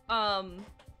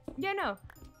 Yeah, no.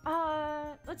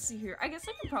 Let's see here. I guess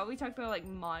I could probably talk about, like,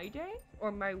 my day.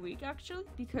 Or my week, actually.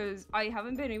 Because I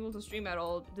haven't been able to stream at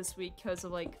all this week because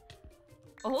of, like,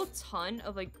 a whole ton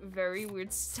of, like, very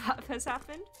weird stuff has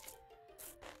happened.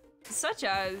 Such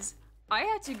as, I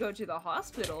had to go to the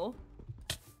hospital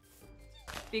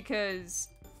because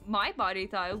my body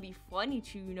thought it would be funny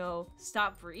to,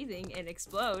 stop breathing and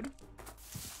explode.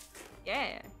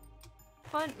 Yeah.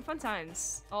 Fun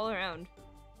times all around.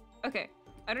 Okay,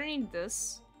 I don't need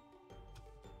this.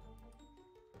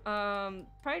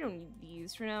 Probably don't need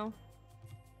these for now.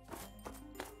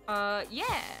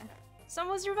 Yeah.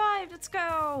 Someone's revived, let's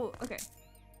go! Okay.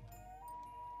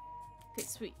 Okay,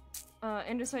 sweet.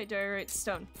 Andesite, diorite,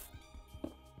 stone.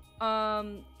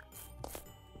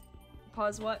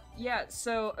 Pause what? Yeah,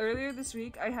 so earlier this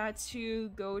week I had to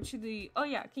go to the... Oh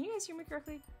yeah, can you guys hear me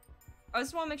correctly? I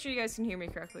just want to make sure you guys can hear me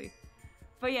correctly.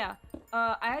 But yeah,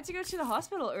 I had to go to the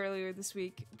hospital earlier this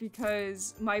week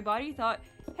because my body thought,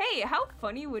 hey, how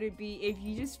funny would it be if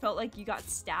you just felt like you got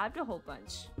stabbed a whole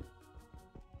bunch?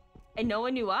 And no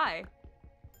one knew why.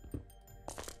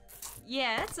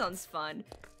 Yeah, that sounds fun.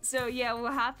 So yeah,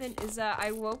 what happened is that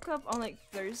I woke up on like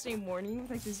Thursday morning with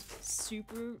like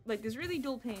this really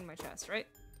dull pain in my chest, right?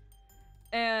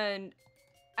 And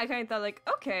I kind of thought like,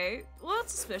 okay, well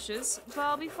that's suspicious, but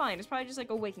I'll be fine. It's probably just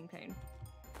like a waking pain.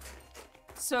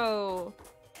 So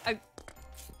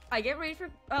I get ready for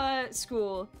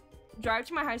school, drive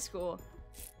to my high school,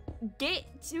 get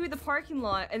to the parking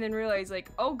lot, and then realize like,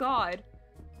 oh god,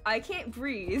 I can't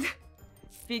breathe.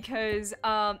 Because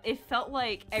it felt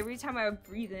like every time I would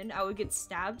breathe in, I would get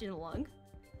stabbed in the lung.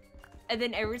 And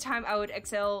then every time I would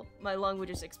exhale, my lung would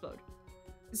just explode.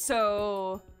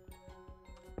 So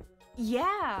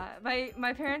yeah,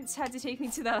 my parents had to take me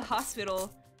to the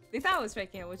hospital. They thought I was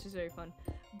faking it, which is very fun.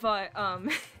 But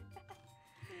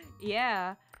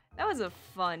yeah, that was a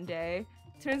fun day.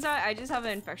 Turns out I just have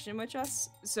an infection in my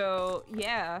chest. So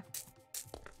yeah,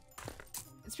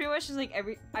 it's pretty much just like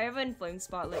I have an inflamed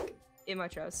spot like in my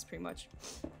chest, pretty much.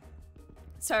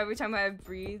 So every time I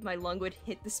breathe, my lung would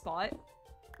hit the spot,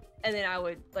 and then I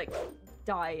would like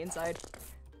die inside.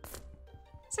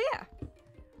 So yeah,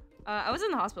 I was in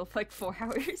the hospital for like 4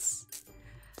 hours.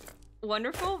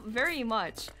 Wonderful, very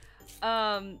much.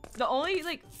 The only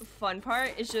like fun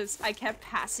part is just I kept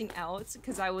passing out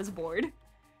because I was bored.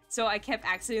 So I kept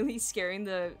accidentally scaring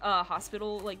the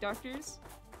hospital like doctors.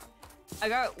 I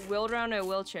got wheeled around in a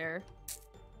wheelchair.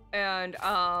 And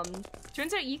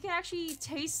turns out you can actually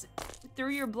taste through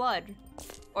your blood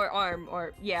or arm,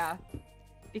 or yeah,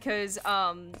 because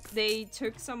they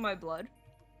took some of my blood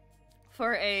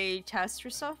for a test or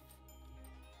stuff.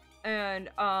 And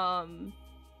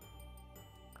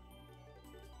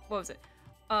what was it?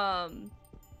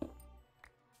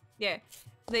 Yeah,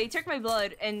 they took my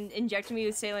blood and injected me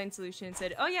with saline solution and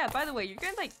said, oh yeah, by the way, you're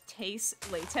gonna like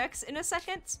taste latex in a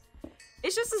second.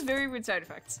 It's just this very weird side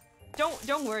effect.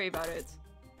 Don't worry about it.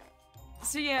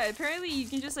 So yeah, apparently you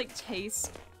can just like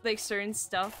taste like certain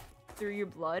stuff through your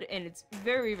blood, and it's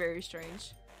very, very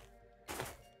strange.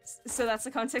 So that's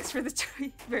the context for the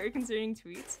tweet. Very concerning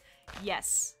tweets.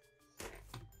 Yes.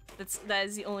 That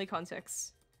is the only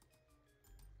context.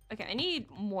 Okay, I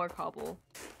need more cobble.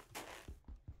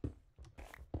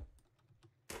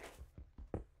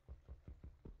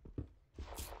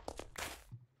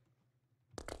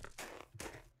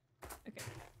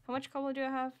 How much cobble do I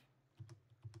have?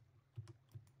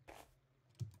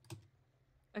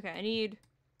 Okay, I need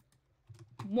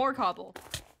more cobble.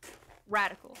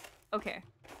 Radical. Okay.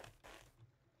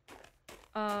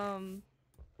 I'm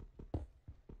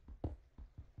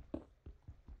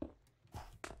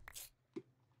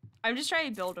just trying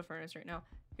to build a furnace right now.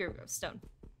 Here we go, stone.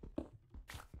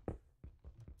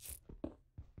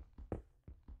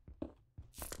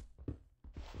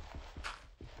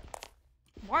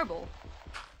 Marble.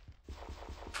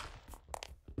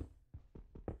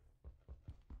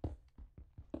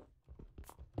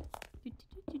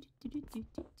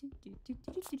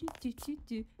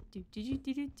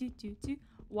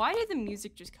 Why did the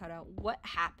music just cut out? What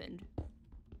happened?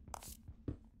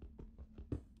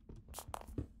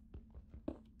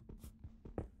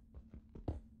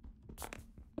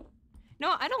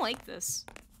 No, I don't like this.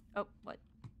 Oh, what?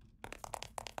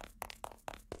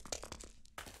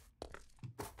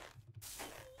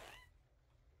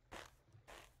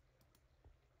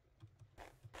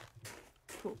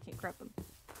 Cool, can't grab them.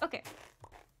 Okay.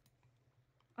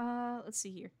 Let's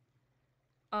see here.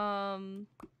 I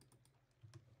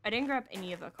didn't grab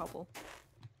any of that cobble.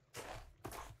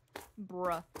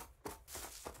 Bruh.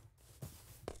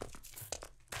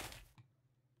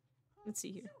 Let's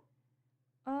see here.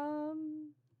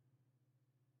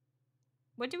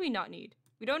 What do we not need?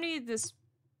 We don't need this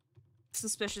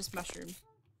suspicious mushroom.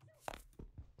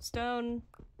 Stone.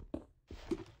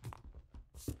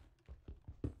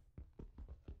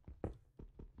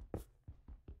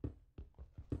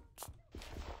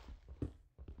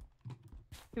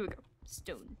 Here we go.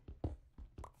 Stone.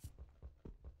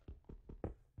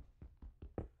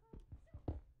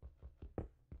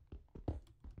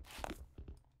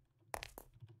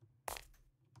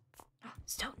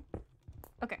 Stone.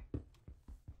 Okay.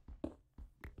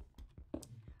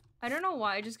 I don't know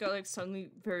why I just got like suddenly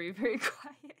very, very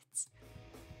quiet.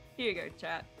 Here you go,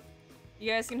 chat. You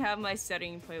guys can have my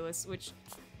setting playlist, which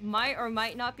might or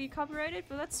might not be copyrighted,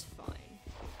 but that's fine.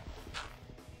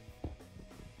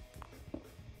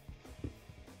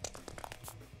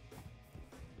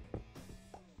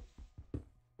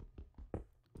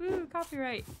 Woo,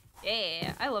 copyright.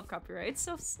 Yeah, I love copyright. It's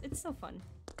so fun.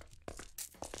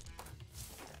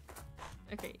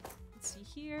 Okay, let's see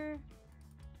here.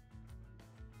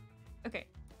 Okay.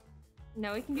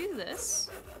 Now we can do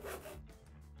this.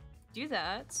 Do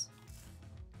that.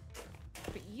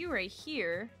 Put you right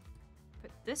here.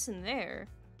 Put this in there.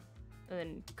 And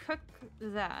then cook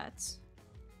that.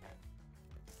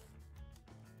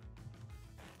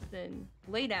 Then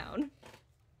lay down.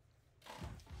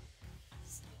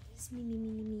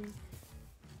 Me.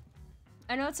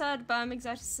 I know it's sad, but I'm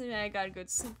exhausted, so I gotta go to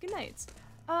sleep. Good night.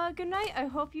 Good night. I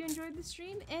hope you enjoyed the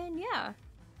stream, and yeah.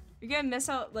 You're gonna miss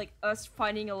out, like, us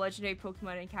finding a legendary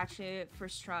Pokemon and catching it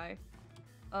first try.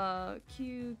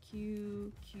 Q.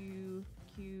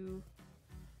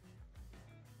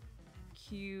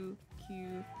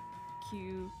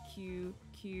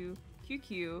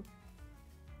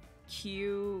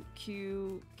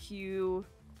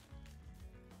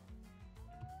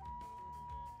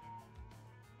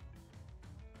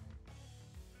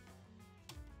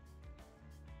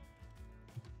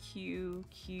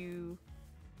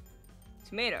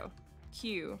 Tomato.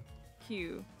 Q.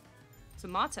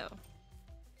 Tomato.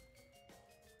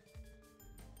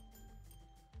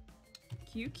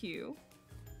 Q.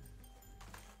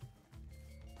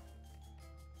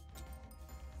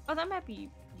 Oh, that might be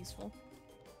useful.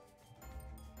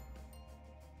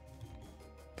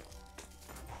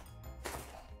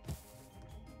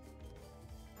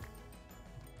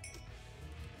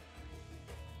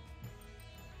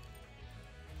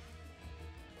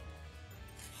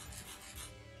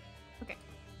 Okay.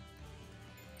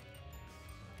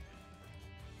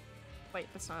 Wait,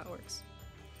 that's not how it works.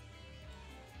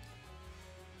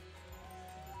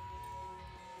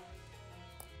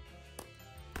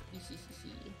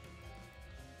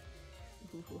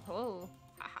 Ho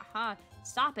ha ha ha.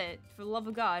 Stop it, for the love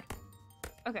of God.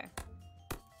 Okay.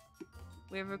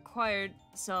 We have acquired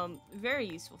some very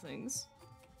useful things.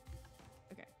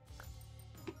 Okay.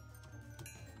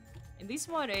 At least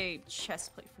want a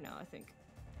chest plate for now, I think.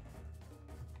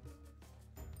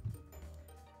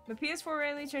 My PS4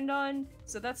 rarely turned on,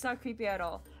 so that's not creepy at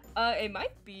all. It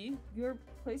might be. Your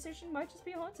PlayStation might just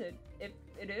be haunted. If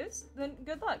it is, then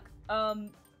good luck.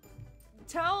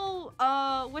 Tell,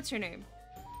 what's your name?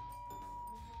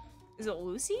 Is it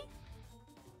Lucy?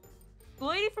 The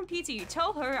lady from PT,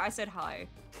 tell her I said hi.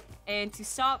 And to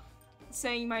stop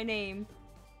saying my name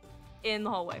in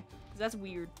the hallway. 'Cause that's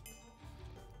weird.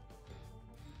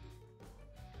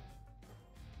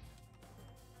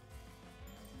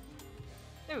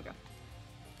 There we go.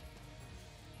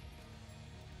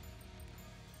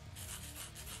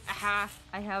 Aha!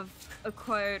 I have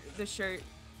acquired the shirt.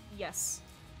 Yes.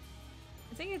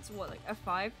 I think it's what, like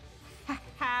F5?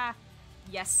 Haha!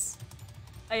 Yes.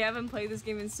 I haven't played this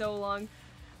game in so long.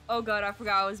 Oh god, I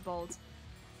forgot I was bald.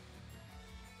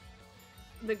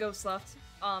 The ghost left.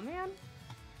 Aw, man.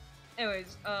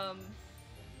 Anyways,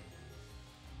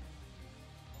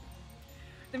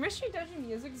 the Mystery Dungeon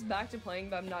music is back to playing,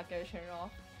 but I'm not gonna turn it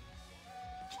off.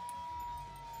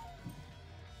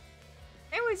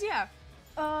 Anyways, yeah.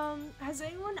 Has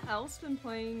anyone else been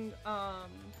playing, I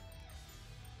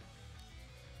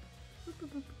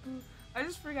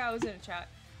just forgot I was in a chat.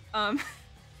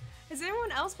 Has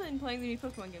anyone else been playing the new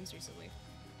Pokemon games recently?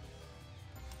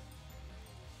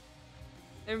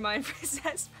 Never mind,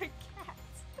 possessed by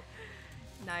cats.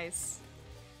 Nice.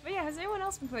 But yeah, has anyone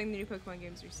else been playing the new Pokemon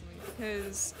games recently?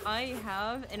 Because I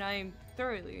have, and I'm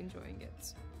thoroughly enjoying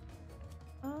it.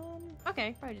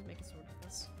 Okay, probably just make a sword of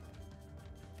this.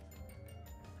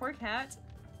 Poor cat.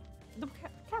 The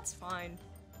cat's fine.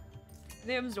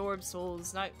 They absorb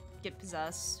souls, not get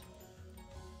possessed.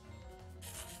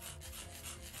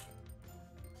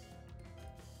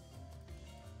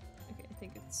 Okay, I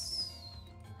think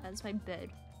that's my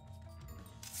bed.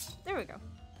 There we go.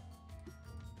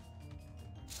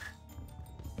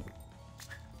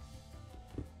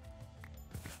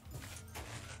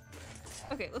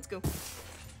 Okay, let's go.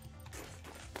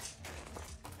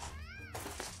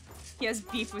 He has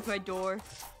beef with my door.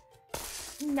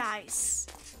 Nice.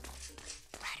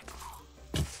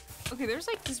 Okay, there's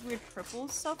like this weird purple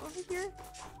stuff over here.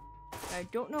 I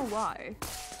don't know why.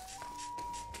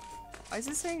 Why is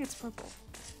it saying it's purple?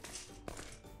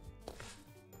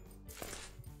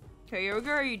 Okay, Yoga,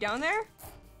 are you down there?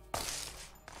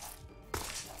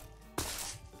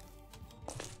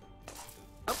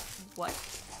 Oh, what?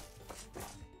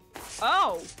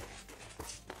 Oh!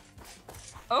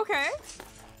 Okay.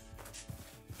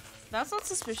 That's not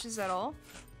suspicious at all.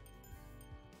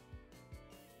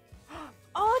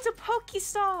 Oh, it's a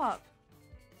Pokestop!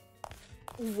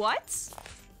 What?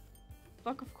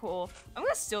 Fuck of coal. I'm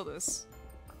gonna steal this.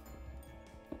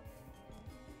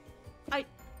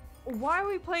 Why are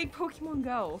we playing Pokemon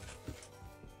Go?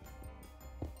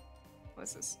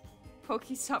 What's this?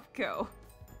 Pokestop Go.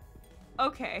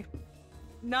 Okay.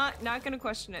 Not gonna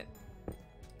question it.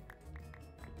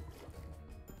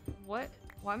 What?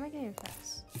 Why am I getting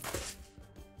effects?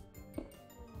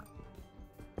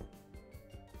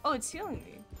 Oh, it's healing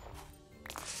me.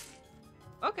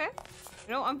 Okay.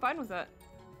 No, I'm fine with that.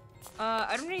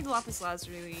 I don't need Lapis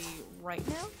Lazuli right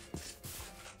now.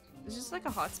 Is this like a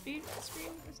hot speed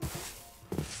screen or something?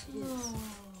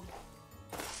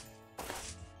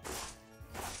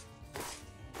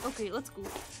 Okay, let's go.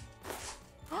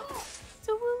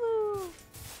 Tawulu!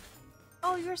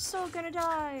 Oh, you're so gonna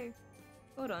die!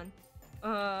 Hold on.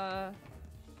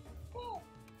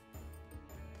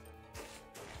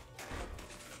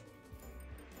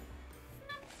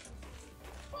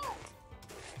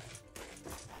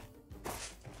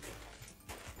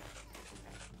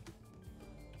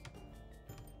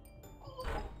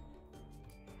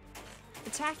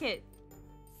 Attack it!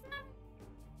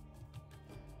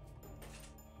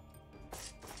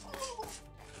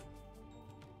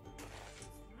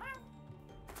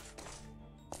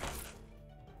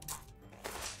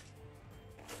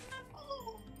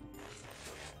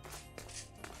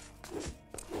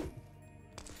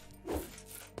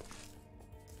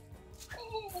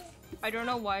 I don't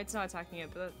know why it's not attacking it,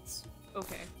 but that's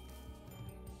okay.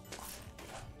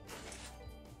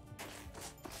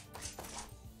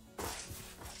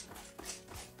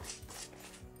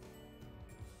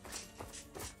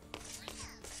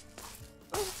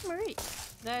 Oh, it's Marie.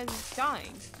 That is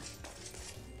dying.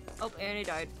 Oh, and it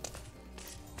died.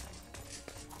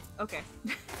 Okay.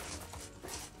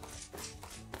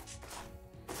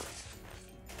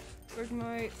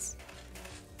 Bergmites.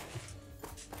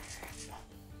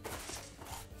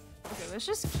 Okay, let's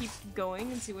just keep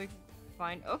going and see what we can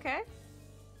find. Okay.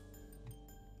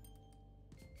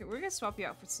 Okay, we're gonna swap you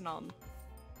out for Snom.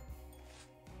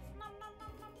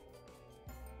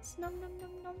 Snom nom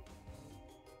nom nom.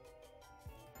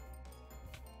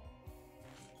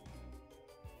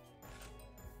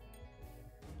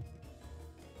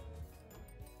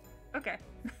 Okay.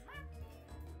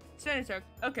 Sanitoke.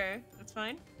 Okay, that's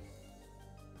fine.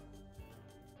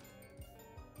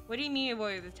 What do you mean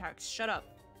avoid attacks? Shut up.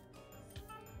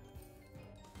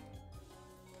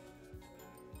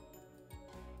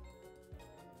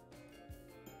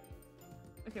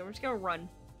 Okay, we're just gonna run.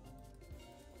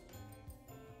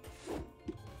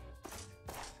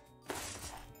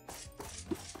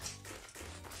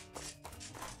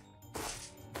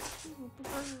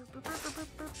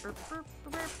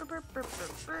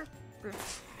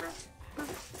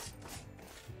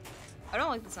 I don't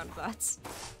like the sound of that.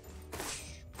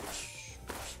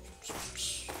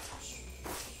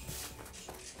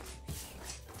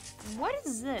 What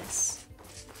is this?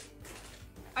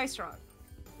 Ice rock.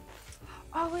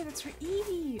 Oh wait, that's for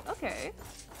Eevee. Okay.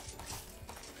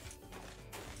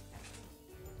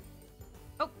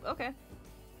 Oh, okay.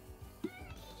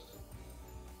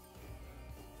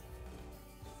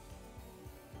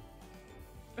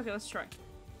 Okay, let's try.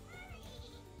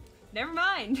 Never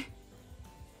mind.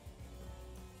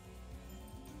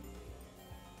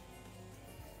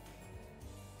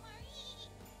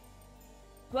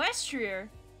 Glastrier.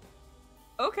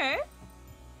 Okay.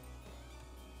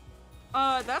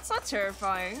 That's not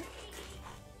terrifying.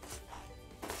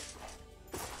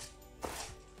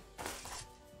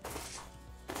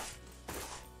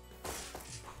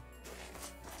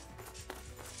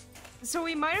 So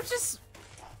we might have just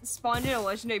spawned in a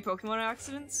legendary Pokemon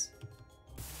accidents.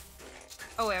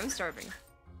 Oh wait, I'm starving.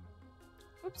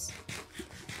 Whoops.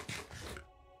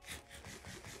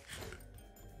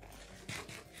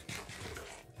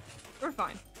 We're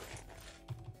fine.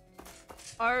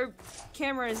 Our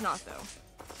camera is not, though.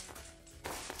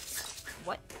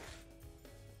 What?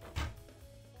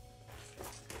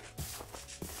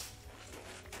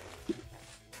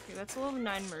 Okay, that's a level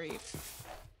 9 Marie.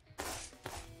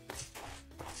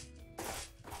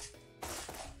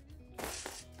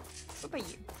 What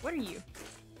about you? What are you?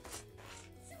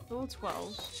 Level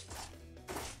 12.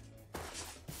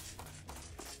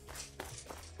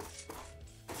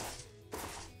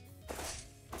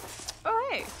 Oh,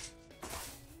 hey!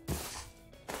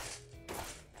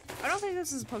 I don't think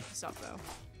this is a Pokestop, though.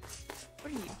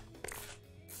 What are you?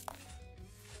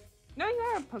 No, you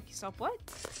are a Pokestop. What?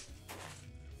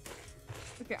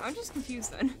 Okay, I'm just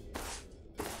confused then.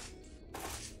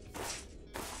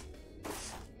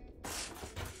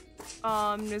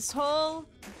 This hole,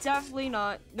 definitely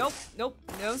not. Nope, nope,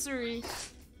 no siree.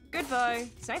 Goodbye,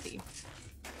 Snipey.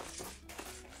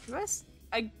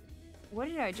 What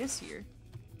did I just hear?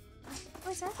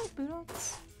 Oh, is that like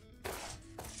Bulldogs?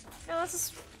 No, that's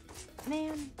just,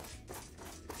 man.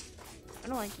 I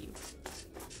don't like you.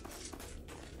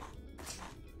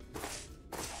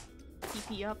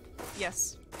 PP up,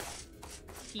 yes.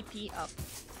 PP up.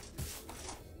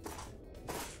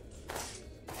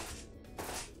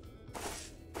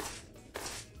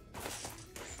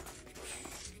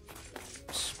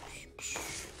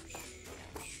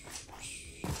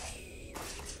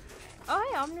 Oh,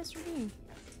 hey, ominous ravine.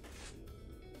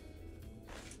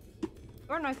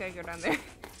 We're not gonna go down there.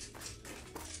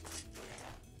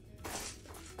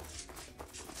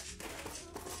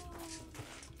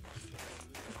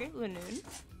 Okay, Lanoon.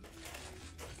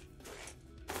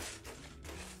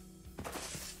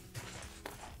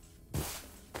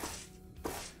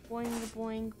 Boing,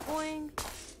 boing, boing.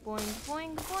 Boing,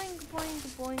 boing, boing, boing,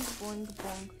 boing, boing,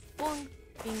 boing, boing,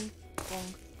 bing,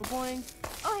 boing, boing.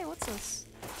 Oh, hey, what's this?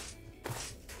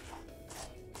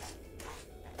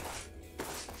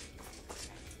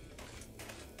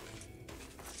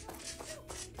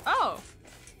 Oh!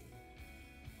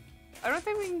 I don't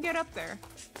think we can get up there.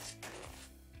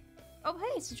 Oh,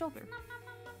 hey, it's a shoulder.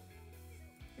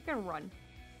 We're gonna run.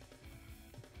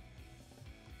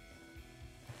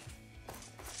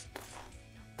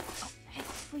 Oh, hey,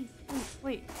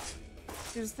 wait.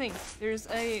 There's a thing. There's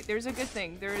a good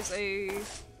thing. There's a...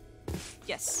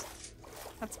 Yes.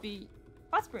 Has to be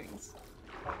hot springs.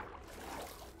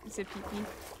 You said PP.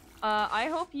 I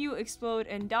hope you explode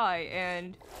and die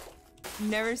and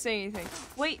never say anything.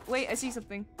 Wait, I see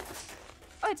something.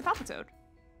 Oh, it's a Palpitoad.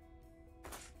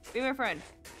 Be my friend.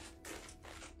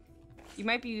 You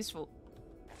might be useful.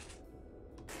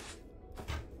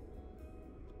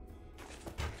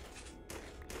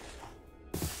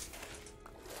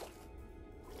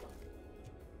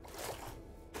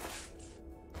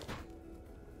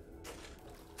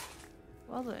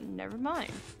 Well then, never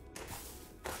mind.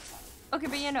 Okay,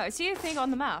 but yeah, no, I see a thing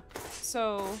on the map,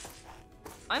 so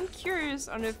I'm curious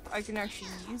on if I can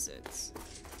actually use it.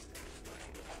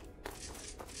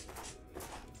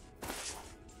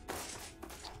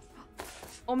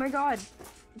 Oh my god!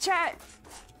 Chat!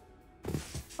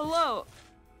 Hello!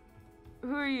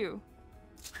 Who are you?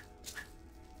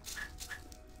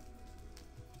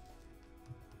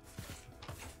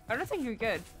 I don't think you're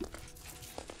good.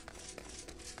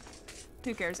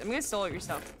 Who cares? I'm gonna steal all your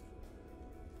stuff.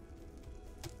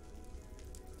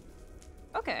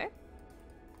 Okay.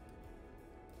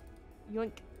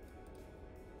 Yoink.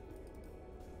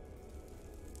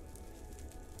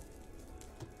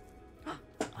 Oh,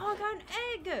 I got an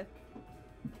egg!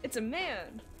 It's a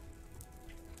man!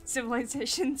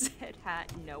 Civilization's head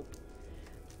hat. Nope.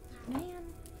 Man.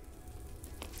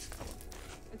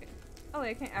 Okay. Oh,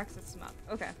 wait, I can't access the map.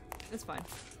 Okay, that's fine.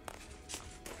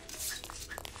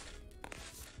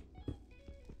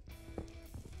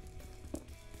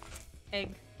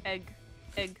 Egg, egg,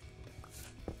 egg,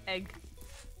 egg,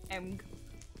 egg,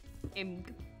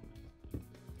 egg,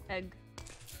 egg, egg,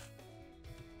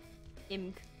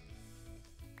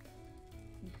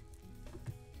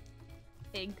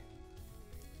 egg, egg.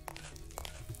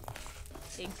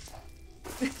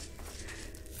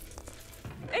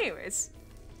 Anyways,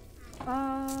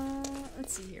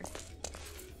 let's see here.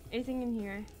 Anything in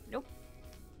here? Nope.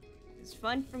 It's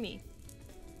fun for me.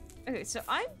 Okay, so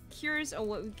I'm curious on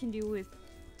what we can do with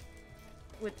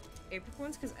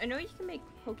apricorns, because I know you can make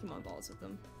Pokemon balls with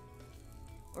them.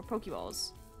 Or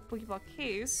Pokeballs. Pokeball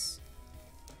case.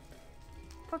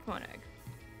 Pokemon egg.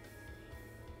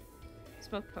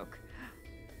 Smoke poke.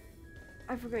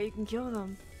 I forgot you can kill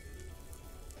them.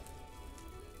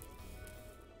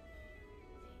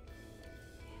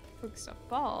 Pokestop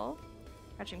ball.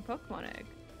 Catching Pokemon egg.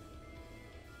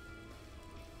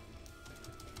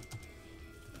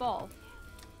 Ball.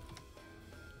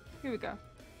 Here we go.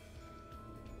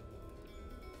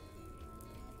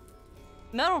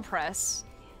 Metal press.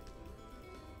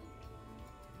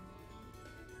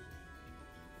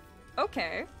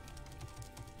 Okay.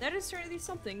 That is certainly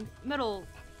something. Metal.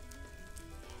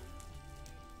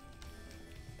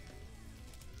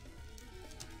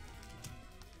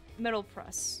 Metal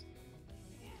press.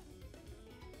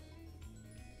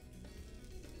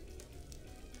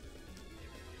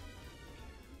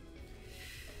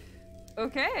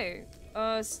 Okay.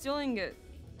 Still ingot.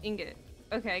 Ingot.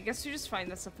 Okay, I guess we just find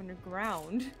that stuff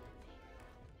underground.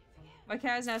 My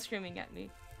cat is now screaming at me.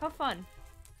 How fun.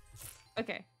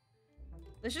 Okay.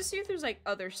 Let's just see if there's like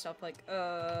other stuff like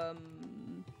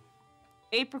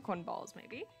apricorn balls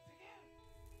maybe.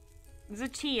 These are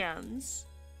TMs.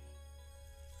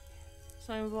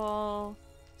 Slime ball,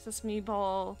 sesame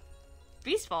ball,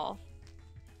 beast ball.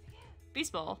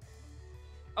 Beast ball.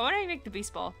 I wonder how you make the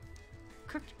beast ball.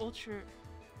 Cooked ultra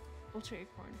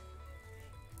acorn.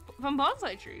 From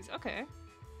bonsai trees, okay.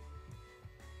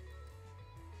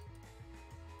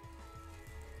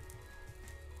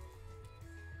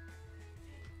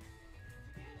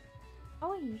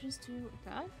 Oh, you just do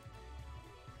that?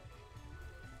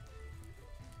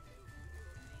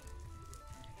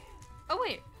 Oh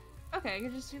wait, okay, I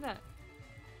can just do that.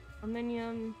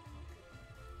 Aluminium.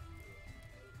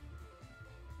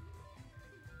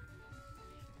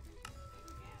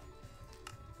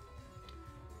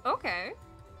 Okay.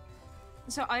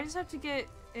 So I just have to get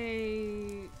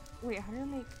a... Wait, how do I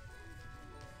make...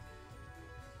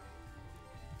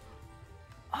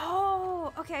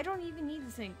 Oh, okay, I don't even need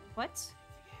the thing. What?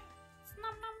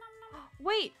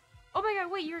 Wait! Oh my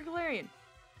god, wait, you're a Galarian.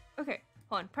 Okay,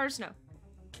 hold on, Powder Snow.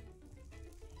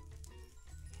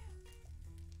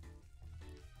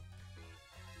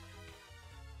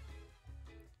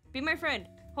 Be my friend.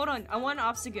 Hold on, I want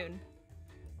Obstagoon.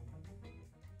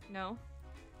 No.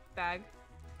 Bag.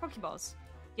 Pokeballs.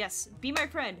 Yes, be my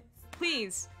friend.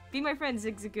 Please, be my friend,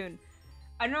 Zigzagoon.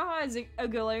 I don't know how a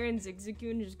Galarian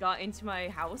Zigzagoon just got into my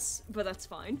house, but that's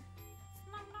fine.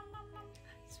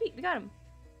 Sweet, we got him.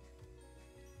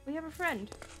 We have a friend.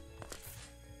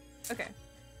 Okay.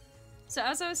 So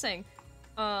as I was saying,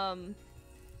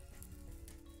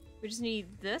 we just need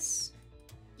this.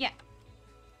 Yeah.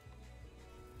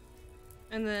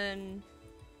 And then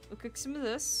we'll cook some of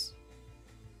this.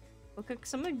 We'll cook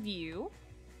some of you.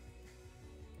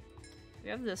 We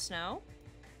have this now.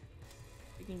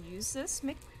 We can use this.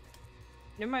 Make.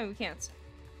 Never mind, we can't.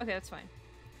 Okay, that's fine.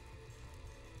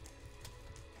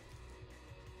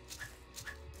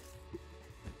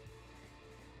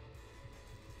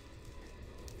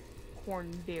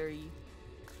 Cornberry.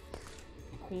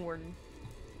 Corn.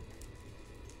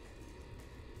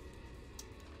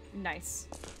 Nice.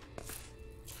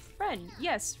 Friend.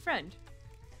 Yes, friend.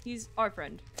 He's our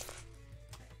friend.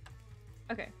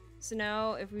 Okay, so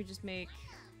now if we just make...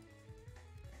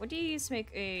 What do you use to make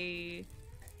a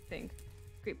thing?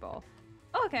 Great ball.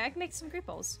 Oh, okay, I can make some great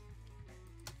balls.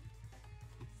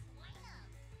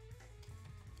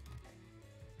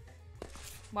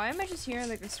 Why am I just hearing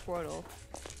like a Squirtle?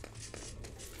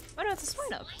 Oh no, it's a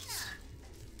Swinub.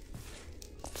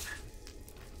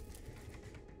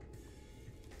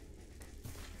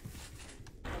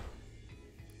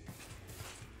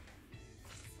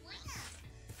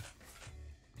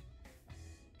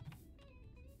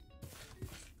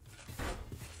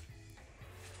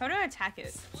 How do I attack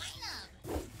it?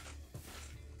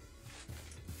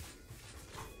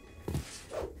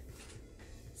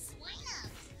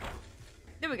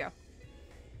 we go.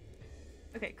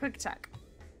 Okay, quick attack.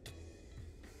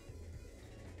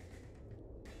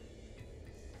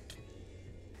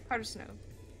 Powder snow.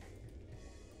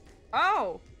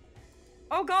 Oh!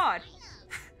 Oh god!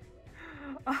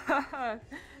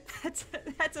 That's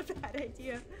a bad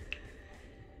idea.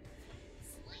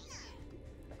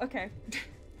 Okay.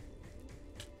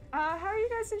 How are you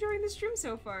guys enjoying the stream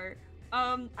so far?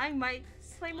 I might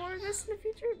play more of this in the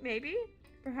future, maybe?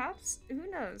 Perhaps? Who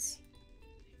knows?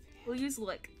 We'll use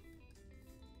Lick.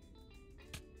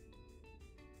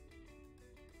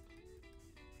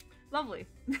 Lovely.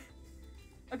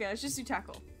 Okay, let's just do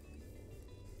Tackle.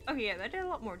 Okay, yeah, that did a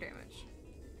lot more damage.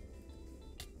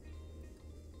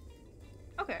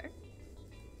 Okay.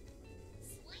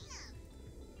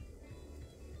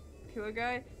 Killer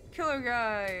guy? Killer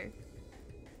guy!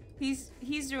 He's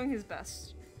doing his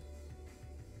best.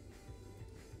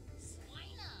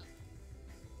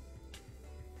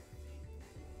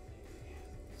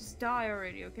 Just die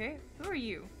already, okay? Who are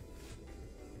you?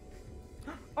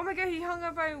 Oh my god, he hung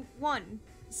up by 1.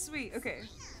 Sweet, okay.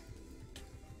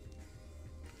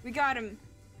 We got him.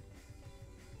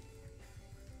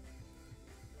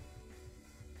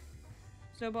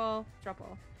 Snowball, drop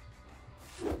ball.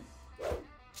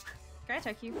 Can I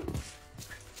attack you?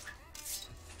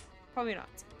 Probably not.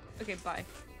 Okay, bye.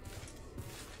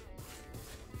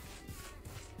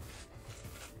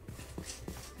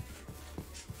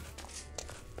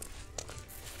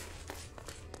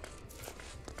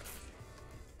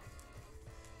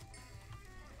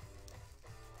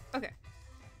 Okay.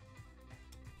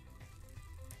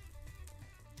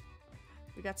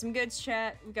 We got some goods,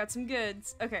 chat. We got some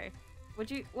goods. Okay.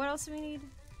 What else do we need?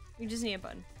 We just need a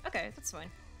button. Okay, that's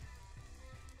fine.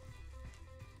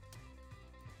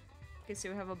 Okay, so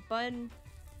we have a bun,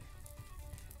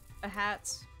 a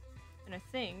hat, and a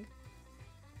thing.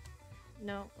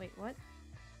 No, wait, what?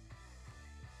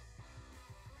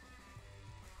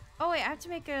 Oh wait, I have to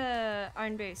make a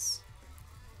iron base.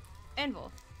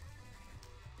 Anvil.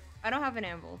 I don't have an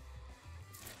anvil.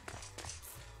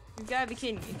 You gotta be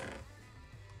kidding me.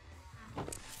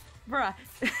 Bruh.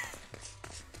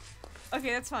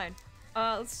 Okay, that's fine.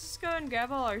 Let's just go and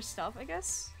grab all our stuff, I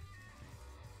guess.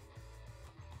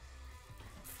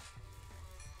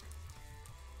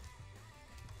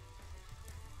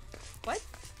 What?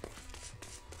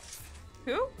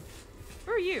 Who?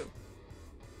 Who are you?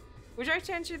 Would you like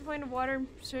to enter the plane of water and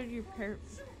serve your pair?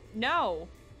 No!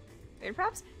 Wait,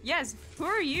 perhaps? Yes! Who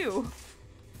are you?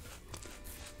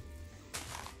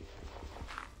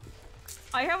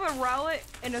 I have a Rowlet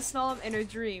and a Snollum and a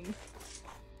Dream.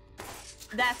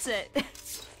 That's it.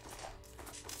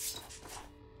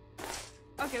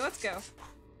 Okay, let's go.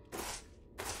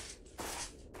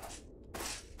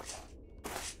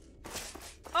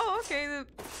 Oh, okay, it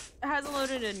hasn't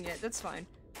loaded in yet. That's fine.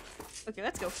 Okay,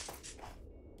 let's go.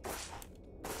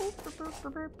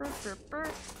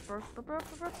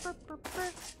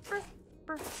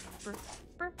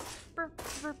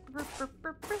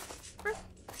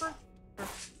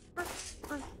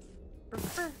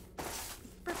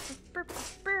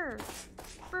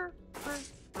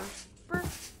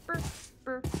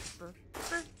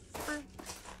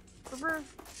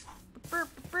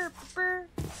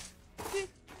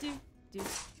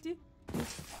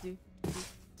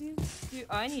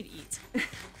 Oh, I need to eat.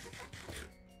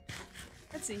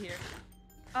 Let's see here.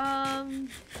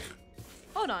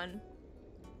 Hold on.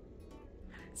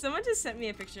 Someone just sent me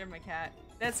a picture of my cat.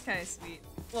 That's kind of sweet.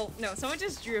 Well, no, someone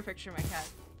just drew a picture of my cat.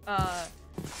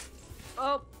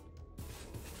 Oh.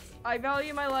 I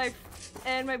value my life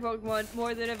and my Pokemon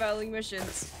more than I value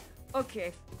missions.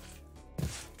 Okay.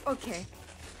 Okay.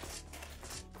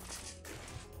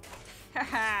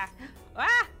 Haha.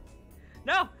 Ah!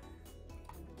 No!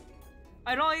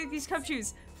 I don't like these cup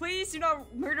shoes. Please do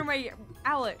not murder my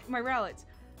Rowlet.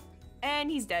 And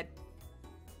he's dead.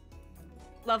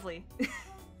 Lovely.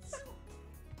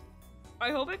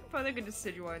 I hope I can find like a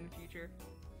Decidueye in the future.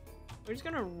 We're just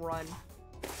gonna run.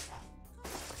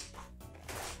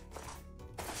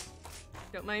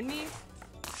 Don't mind me.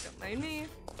 Don't mind me.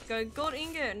 Got a gold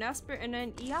ingot, an Asper, and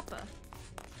an Iapa.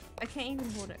 I can't even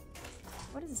hold it.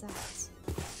 What is that?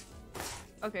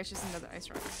 Okay, it's just another ice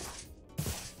rock.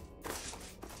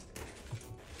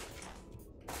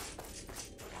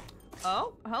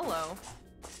 Oh, hello.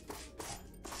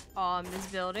 This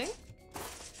building.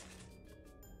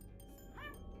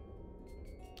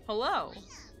 Hello.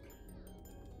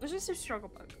 Let's just do struggle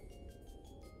bug.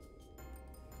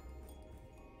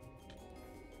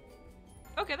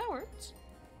 Okay, that works.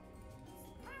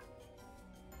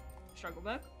 Struggle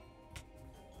bug.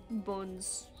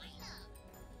 Bones.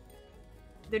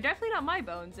 They're definitely not my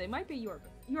bones. They might be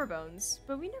your bones,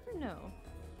 but we never know.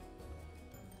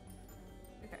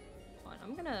 Okay, hold on,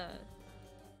 I'm gonna...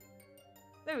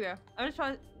 There we go. I'm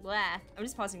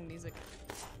just pausing the music.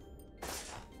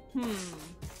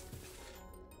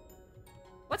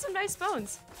 What's some nice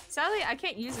bones? Sadly, I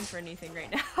can't use them for anything right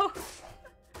now.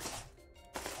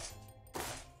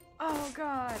 Oh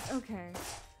god, okay.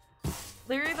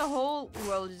 Literally the whole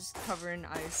world is covered in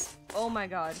ice. Oh my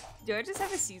god. Do I just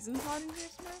have a season mod in here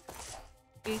somewhere?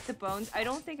 Eat the bones? I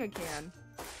don't think I can.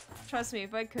 Trust me,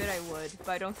 if I could, I would. But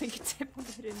I don't think it's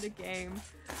implemented in the game.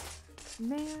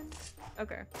 Man.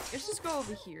 Okay, let's just go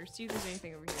over here, see if there's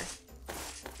anything over here.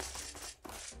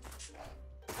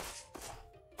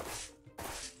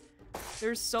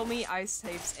 There's so many ice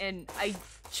types, and I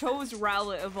chose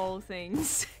Rowlet of all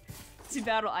things to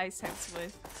battle ice types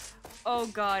with. Oh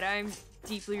god, I'm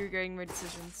deeply regretting my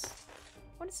decisions.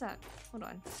 What is that? Hold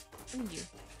on. What are you?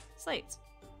 Slates.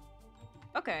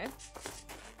 Okay.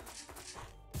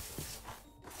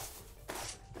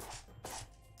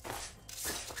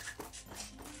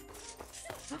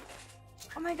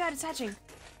 Oh my god, it's hatching.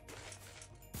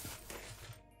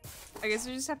 I guess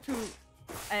we just have to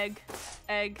egg,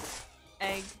 egg,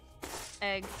 egg,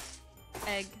 egg,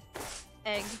 egg,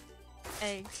 egg,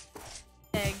 egg,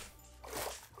 egg,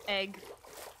 egg,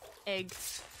 egg,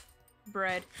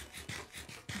 bread,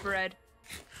 bread,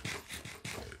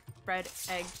 bread,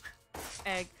 egg,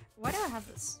 egg. Why do I have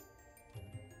this?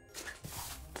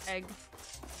 Egg,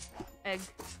 egg,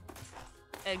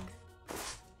 egg,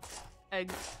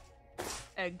 egg,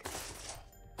 egg,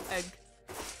 egg,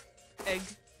 egg, egg,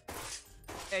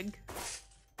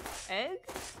 egg,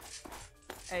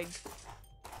 egg,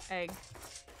 egg,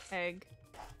 egg,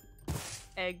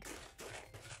 egg,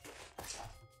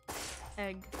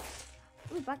 egg.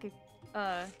 Ooh, black egg.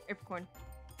 Apricorn.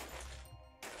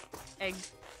 Egg.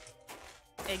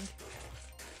 Egg.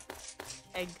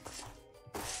 Egg.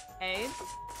 Egg.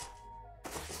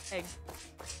 Egg.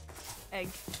 Egg.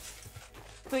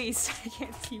 Please, I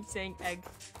can't keep saying egg.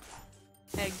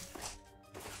 Egg.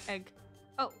 Egg.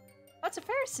 Oh, that's a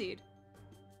ferret seed.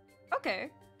 Okay.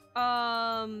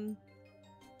 Never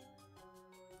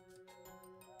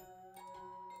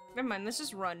mind, let's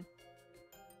just run.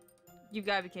 You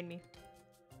gotta be kidding me.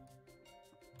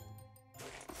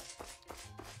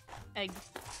 Egg.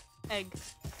 Egg.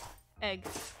 Egg.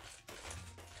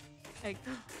 Egg.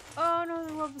 Oh no,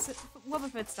 the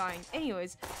Wobbuffet's dying.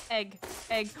 Anyways, egg.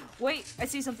 Egg. Wait, I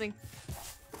see something.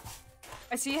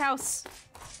 I see a house.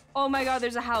 Oh my god,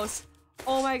 there's a house.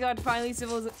 Oh my god, finally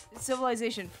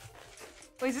civilization.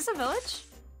 Wait, is this a village?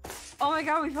 Oh my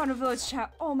god, we found a village,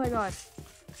 chat. Oh my god.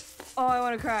 Oh, I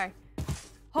want to cry.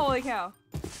 Holy cow.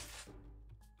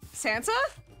 Santa?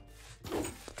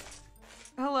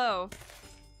 Hello.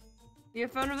 You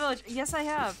have found a village. Yes, I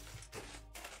have.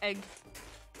 Egg.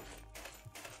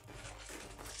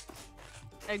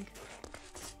 Egg.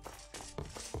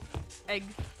 Egg.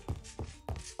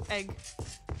 Egg.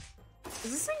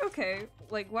 Is this thing okay?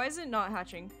 Like, why is it not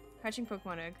hatching? Hatching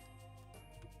Pokemon egg.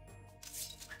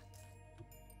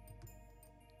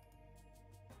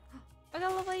 I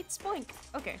got a level 8 Spoink.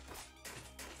 Okay.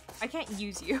 I can't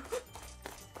use you.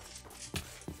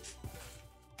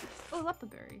 Oh,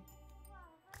 Lepaberry.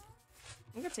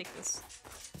 I'm gonna take this.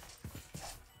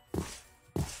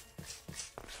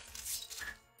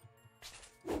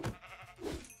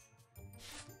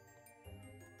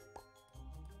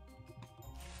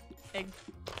 Egg.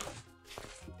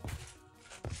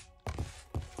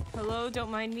 Hello,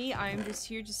 don't mind me. I am just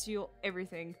here to steal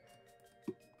everything.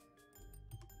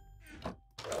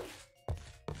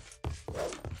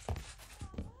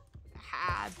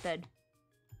 Ah, bed.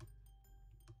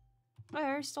 Oh, I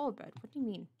already stole a bed. What do you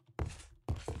mean?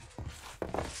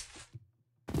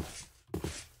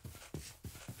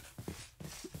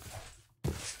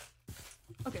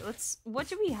 Okay, let's... What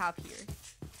do we have here?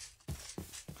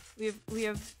 We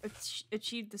have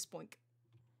achieved this point.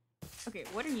 Okay,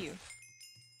 what are you?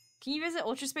 Can you visit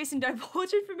Ultra Space and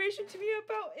divulge information to me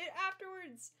about it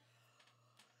afterwards?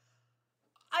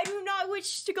 I do not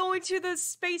wish to go into the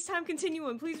space-time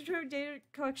continuum. Please return data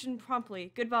collection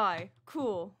promptly. Goodbye.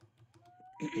 Cool.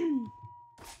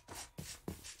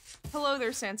 Hello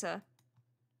there, Santa.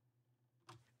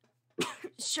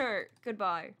 Sure,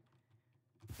 goodbye.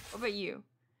 What about you?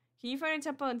 Can you find a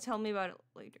temple and tell me about it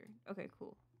later? Okay,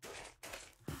 cool.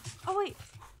 Oh, wait.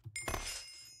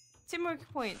 10 more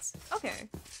points. Okay.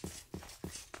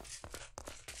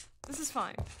 This is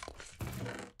fine.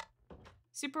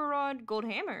 Super Rod, Gold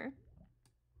Hammer.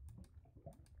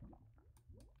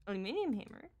 Aluminium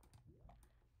Hammer.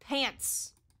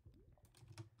 Pants.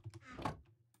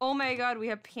 Oh my god, we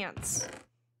have pants.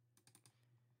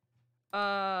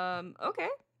 Okay.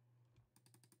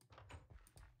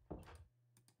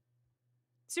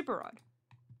 Super rod.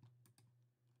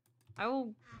 I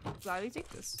will gladly take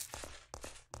this.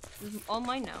 This is all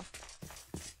mine now.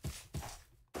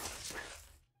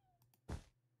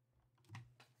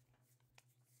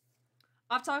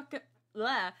 Off topic,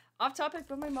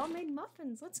 but my mom made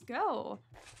muffins. Let's go.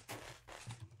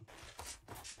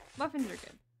 Muffins are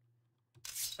good.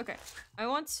 Okay, I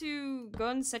want to go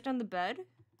and set down the bed.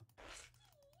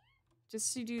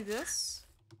 Just to do this.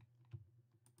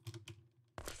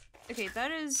 Okay, that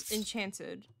is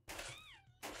enchanted.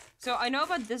 So I know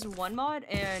about this one mod,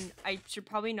 and I should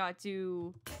probably not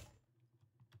do...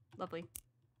 Lovely.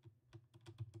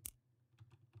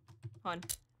 Hold on.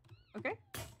 Okay.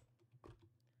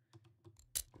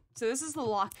 So this is the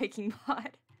lockpicking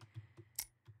mod.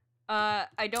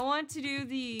 I don't want to do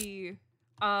the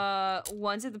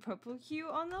ones with the purple hue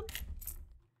on them.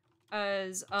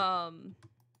 As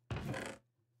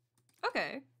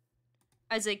okay.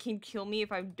 As they can kill me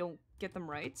if I don't get them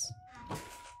right.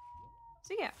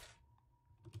 So yeah.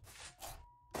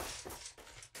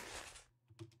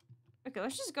 Okay,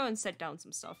 let's just go and set down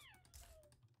some stuff.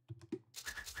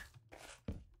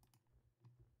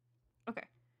 Okay.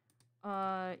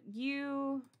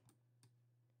 You...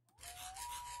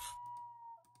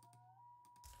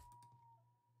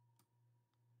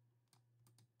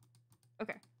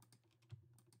 Okay.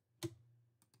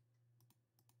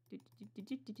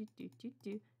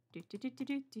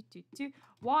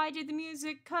 Why did the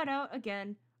music cut out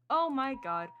again? Oh my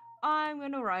god, I'm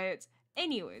gonna riot.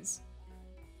 Anyways.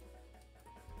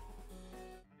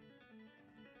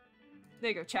 There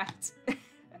you go, chat.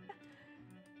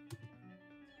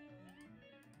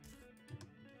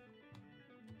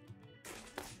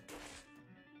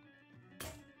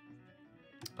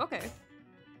 Okay.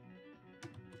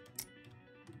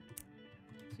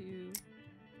 2.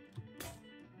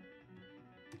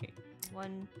 Okay.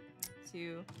 1,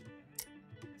 2,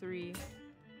 3.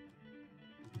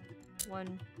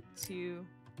 1, 2,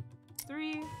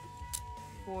 3,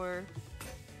 4.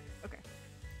 Okay.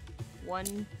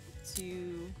 1,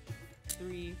 2,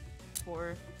 3,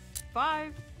 4,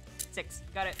 5, 6.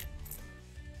 Got it.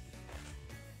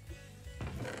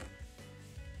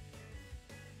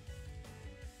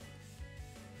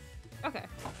 Okay.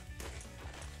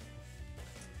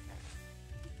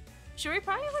 Should we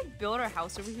probably like build our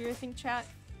house over here, I think, chat?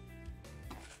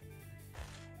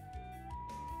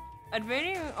 I'm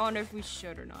debating on if we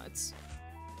should or not.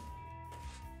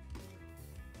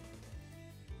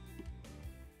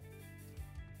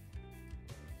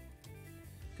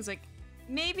 Cause like,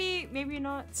 maybe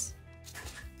not.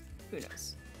 Who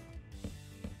knows?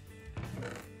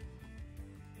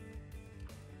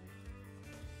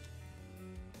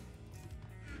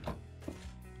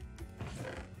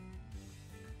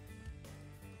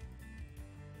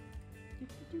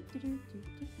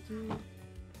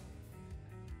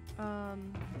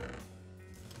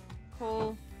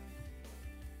 Coal.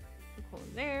 Put coal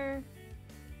in there.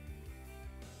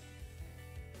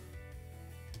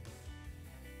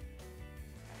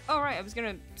 Oh right, I was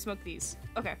gonna smoke these.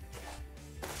 Okay.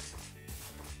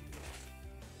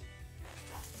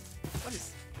 What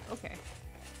is... okay.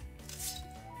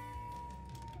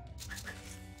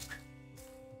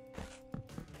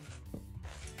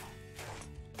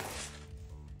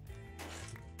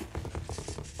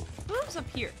 Who lives up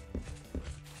here?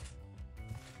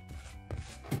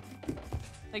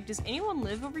 Like, does anyone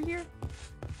live over here?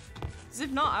 Because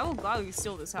if not, I will gladly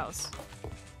steal this house.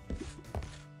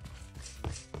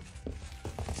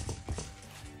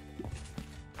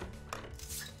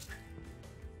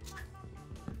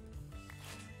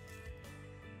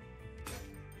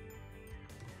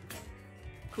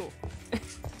 Cool.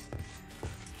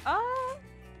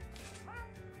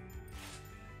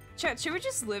 Chat, should we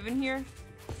just live in here?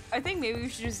 I think maybe we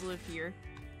should just live here.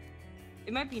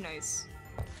 It might be nice.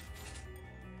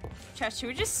 Chat, should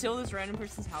we just steal this random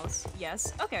person's house?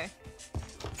 Yes? Okay.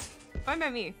 Fine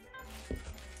by me.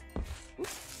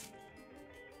 Oops.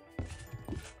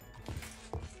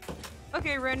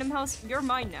 Okay, random house, you're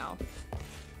mine now.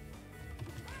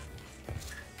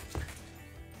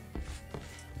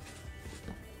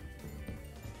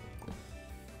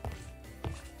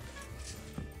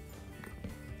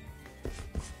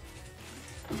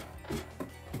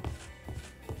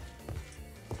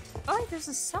 Oh, there's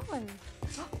a cellar.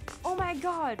 Oh my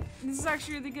god, this is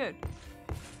actually really good.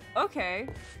 Okay,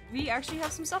 we actually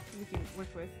have some stuff we can work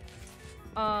with.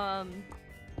 Go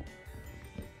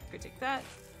take that.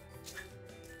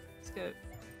 Let's go.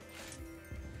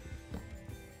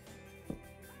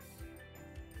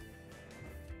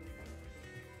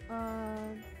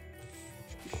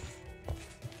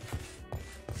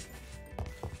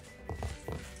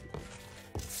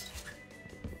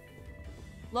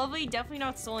 Lovely, definitely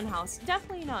not stolen house.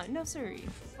 Definitely not. No, sorry.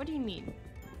 What do you mean?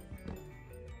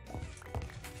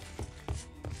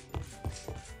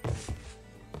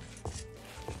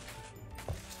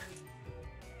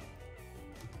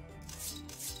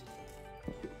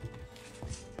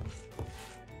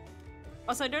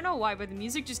 Also, I don't know why, but the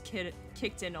music just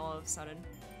kicked in all of a sudden.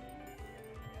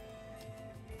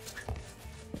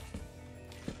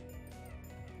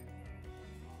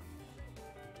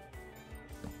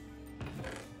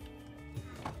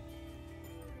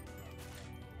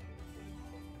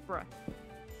 Bruh.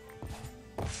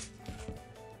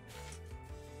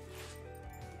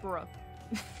 Bruh.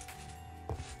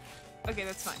 Okay,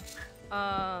 that's fine.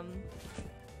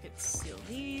 Let's seal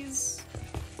these.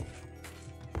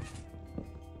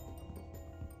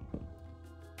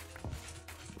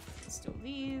 Steal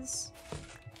these.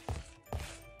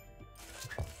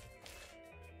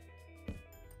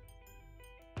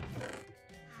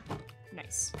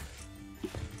 Nice.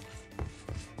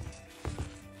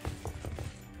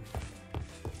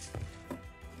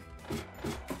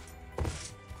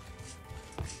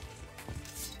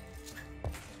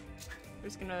 We're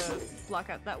just gonna block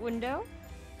out that window.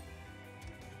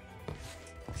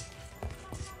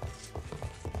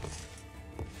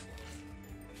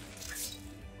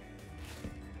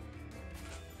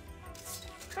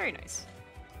 Very nice.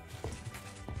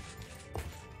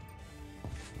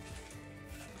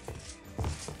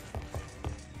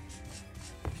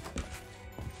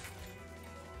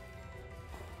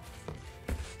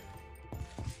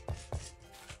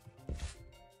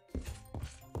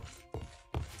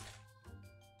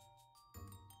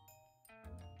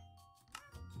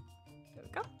 There we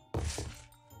go.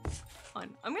 I'm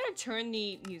gonna turn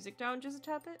the music down just a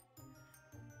tad bit.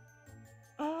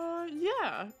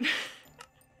 Yeah.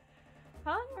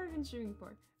 How long have I been streaming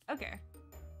for? Okay.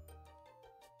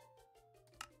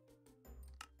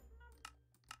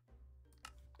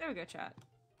 There we go, chat.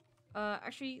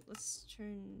 Actually, let's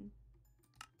turn...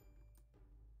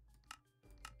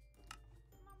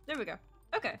 There we go.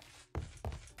 Okay.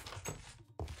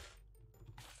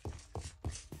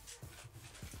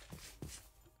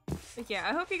 But yeah,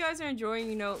 I hope you guys are enjoying,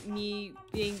 you know, me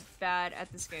being bad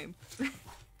at this game.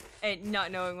 And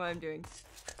not knowing what I'm doing.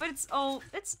 But it's all,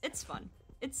 it's fun.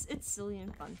 It's silly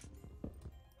and fun.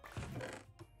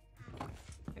 I'm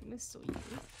gonna steal you.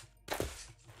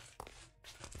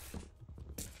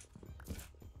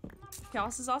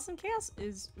 Chaos is awesome. Chaos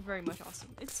is very much awesome.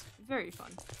 It's very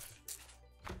fun.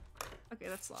 Okay,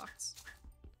 that's locked.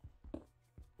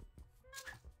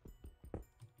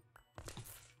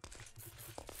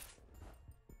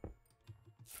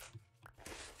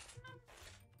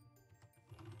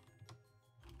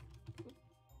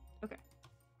 Okay.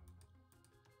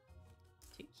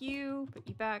 Take you, put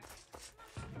you back.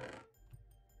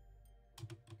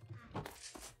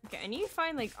 Okay, I need to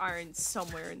find like iron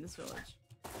somewhere in this village.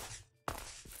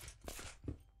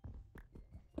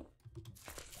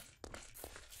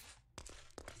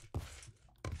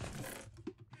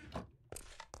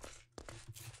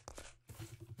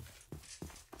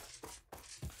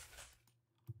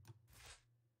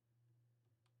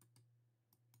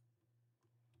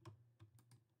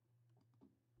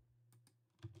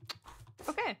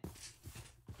 Okay.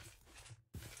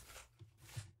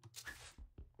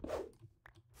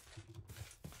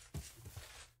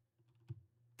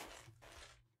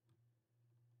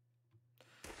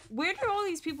 Where do all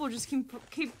these people just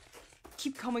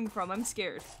keep coming from? I'm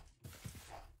scared.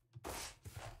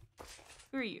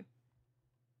 Who are you?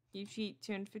 You cheat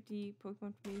 250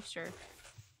 Pokemon for me? Sure.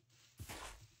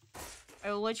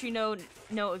 I will let you know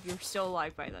if you're still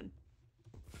alive by then.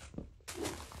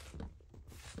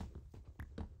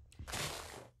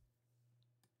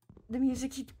 The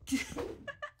music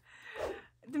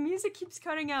the music keeps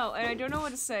cutting out and I don't know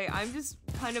what to say. I'm just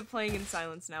kind of playing in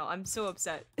silence now. I'm so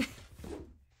upset.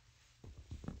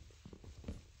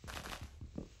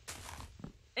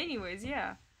 Anyways,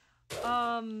 yeah.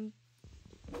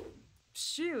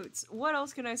 Shoot. What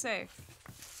else can I say?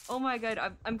 Oh my god,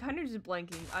 I'm kind of just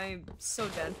blanking. I'm so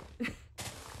dead.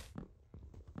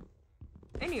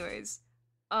 Anyways.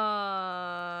 Ooh,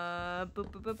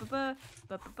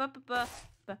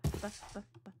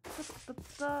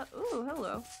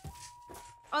 hello.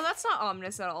 Oh, that's not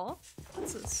ominous at all.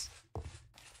 What's this?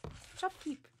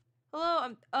 Shopkeep.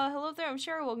 Hello, hello there, I'm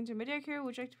Cheryl. Welcome to my daycare.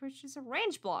 Would you like to purchase a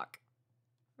range block?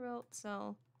 Well,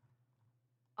 sell.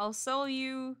 I'll sell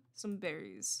you some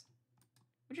berries.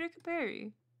 Would you like a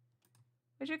berry?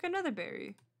 Would you like another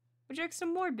berry? Would you like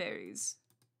some more berries?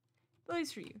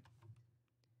 Berries for you.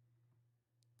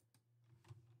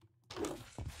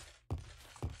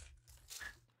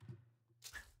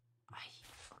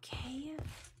 Okay.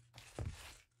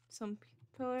 Some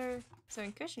pillar,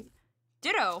 some cushion.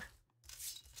 Ditto!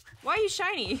 Why are you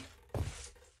shiny?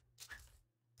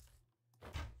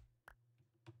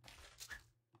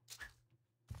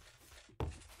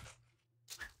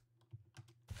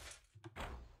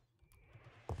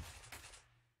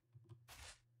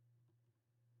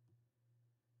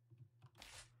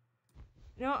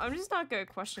 No, I'm just not gonna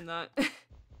question that.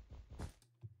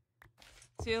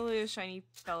 See a little shiny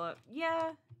fella.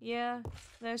 Yeah,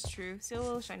 that's true. See a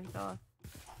little shiny fella.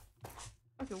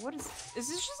 Okay, what is this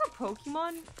just a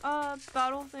Pokemon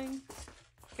battle thing?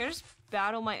 Can I just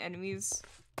battle my enemies?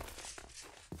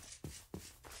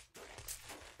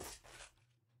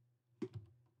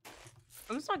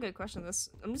 I'm just not gonna question this.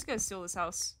 I'm just gonna steal this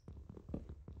house.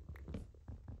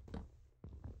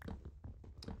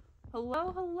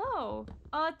 Hello.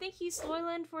 Thank you,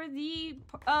 Sloyland, for the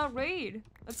raid.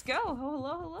 Let's go.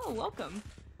 Hello. Welcome.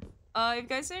 If you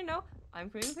guys didn't know, I'm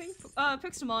playing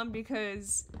Pixelmon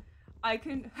because I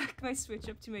couldn't hook my Switch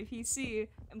up to my PC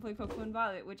and play Pokemon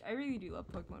Violet, which I really do love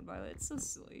Pokemon Violet. It's so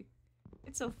silly.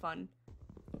 It's so fun.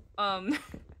 But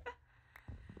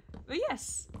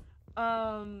yes.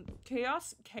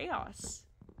 Chaos.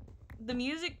 The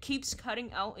music keeps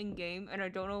cutting out in game, and I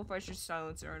don't know if I should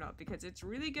silence it or not because it's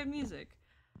really good music.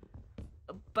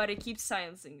 But it keeps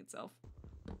silencing itself.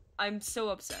 I'm so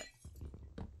upset.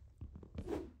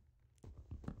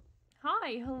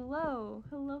 Hi, hello.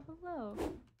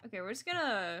 Okay, we're just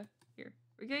gonna... Here.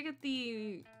 We're gonna get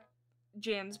the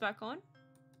jams back on.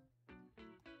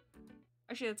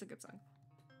 Actually, that's a good song.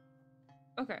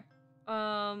 Okay.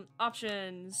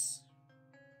 Options.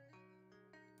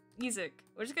 Music.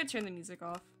 We're just gonna turn the music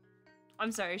off.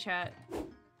 I'm sorry, chat.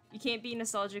 You can't be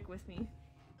nostalgic with me.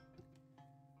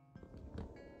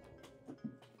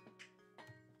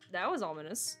 That was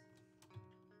ominous.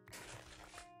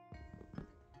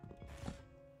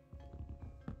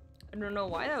 I don't know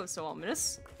why that was so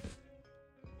ominous.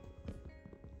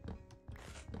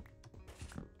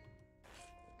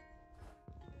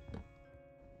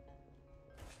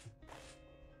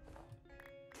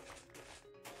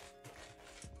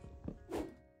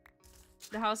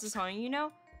 The house is haunting you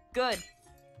now? Good.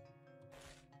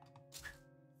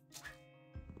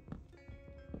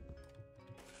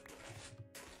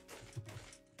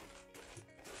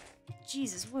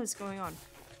 Jesus, what is going on?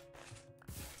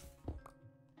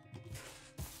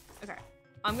 Okay.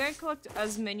 I'm gonna collect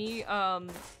as many,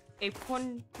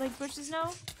 acorn, like, bushes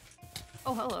now.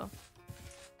 Oh, hello.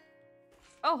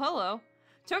 Oh, hello.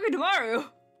 Togedemaru!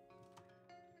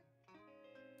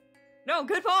 No,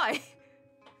 goodbye!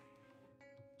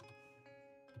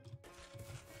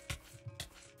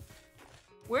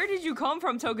 Where did you come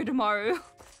from, Togedemaru?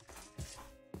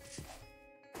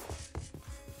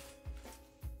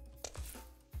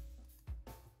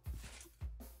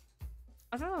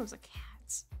 I thought that was a cat.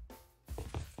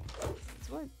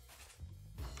 What?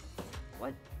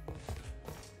 What?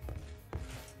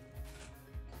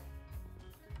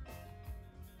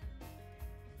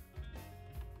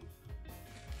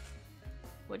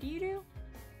 What do you do?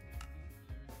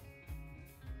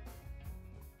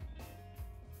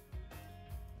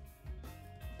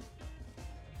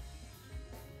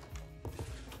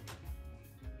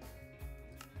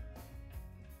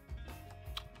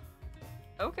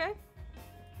 Okay.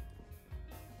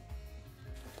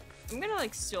 I'm gonna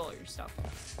like steal all your stuff.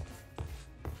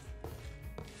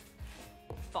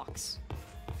 Fox.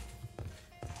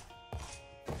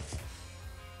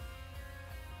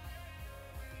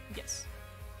 Yes.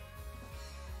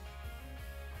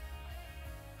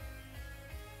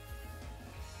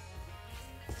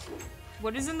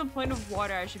 What is in the plane of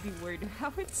water I should be worried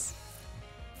about? It's...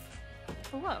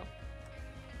 Hello.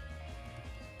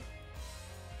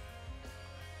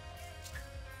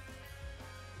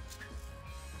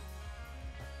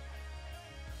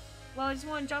 Well, I just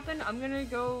want to jump in. I'm gonna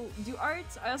go do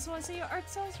arts. I also want to say your art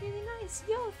style is really nice.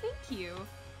 Yo, thank you.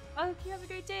 I hope you have a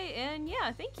great day. And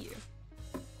yeah, thank you.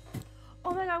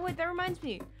 Oh my god, wait, that reminds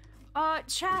me.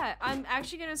 Chat, I'm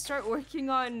actually gonna start working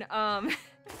on,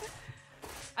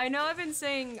 I know I've been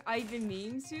saying I've been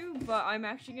meaning to, but I'm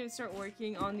actually gonna start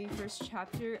working on the first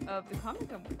chapter of the comic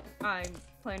I'm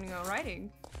planning on writing.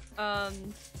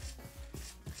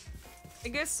 I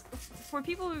guess for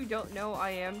people who don't know, I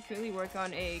am currently working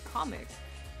on a comic,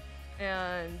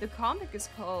 and the comic is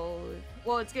called,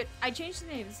 well, it's good. I changed the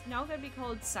name. It's now gonna be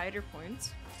called Cider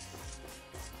Points.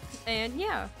 And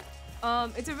yeah,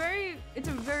 it's a very,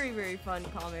 very fun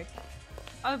comic.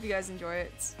 I hope you guys enjoy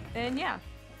it. And yeah,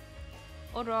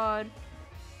 Old Rod,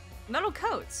 metal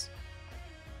coats.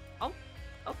 Oh,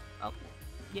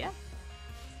 yeah.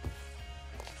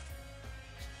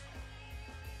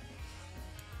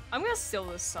 I'm gonna steal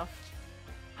this stuff.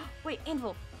 Wait,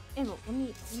 anvil! Anvil, let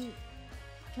me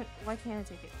why can't I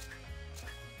take it?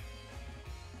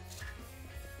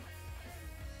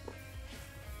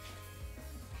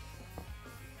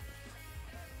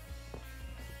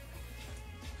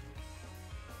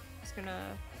 Just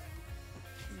gonna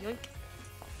yoink.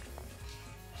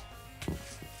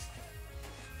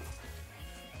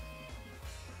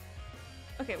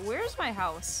 Okay, where's my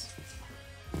house?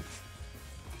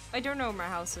 I don't know where my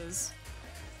house is.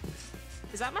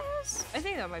 Is that my house? I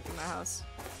think that might be my house.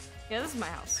 Yeah, this is my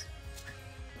house.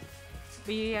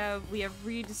 We have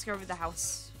rediscovered the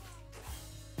house.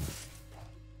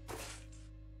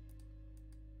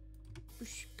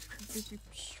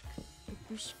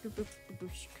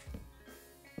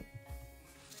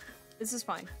 This is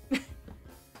fine.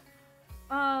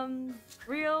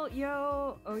 Real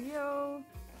yo, oh yo.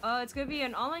 It's gonna be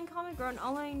an online comic or an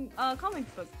online comic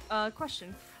book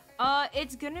question.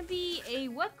 It's gonna be a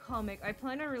webcomic. I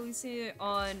plan on releasing it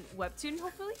on Webtoon,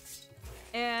 hopefully.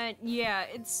 And yeah,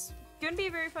 it's gonna be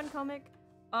a very fun comic.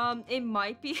 It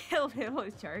might be a little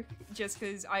dark, just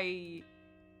because the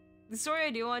story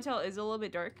I do want to tell is a little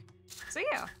bit dark. So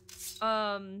yeah,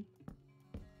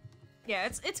 yeah,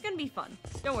 it's gonna be fun.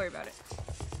 Don't worry about it.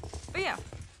 But yeah,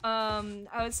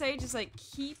 I would say just like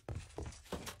keep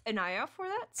an eye out for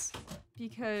that,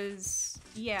 because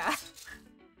yeah.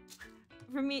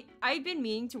 For me, I've been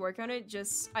meaning to work on it,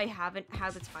 just I haven't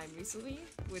had the time recently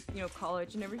with, you know,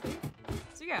 college and everything.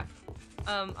 So yeah,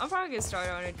 I'm probably gonna start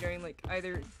on it during like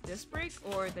either this break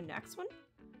or the next one.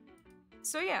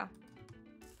 So yeah,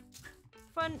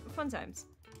 fun times.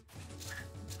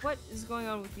 What is going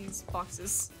on with these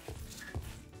boxes?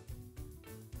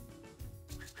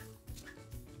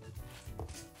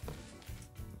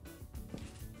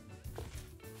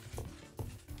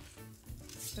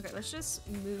 Okay, let's just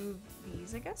move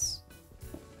these, I guess.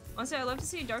 Honestly, I'd love to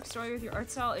see a dark story with your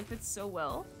art style. It fits so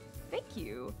well. Thank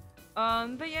you.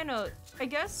 But yeah, no, I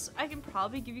guess I can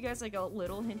probably give you guys like a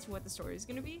little hint to what the story is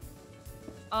gonna be.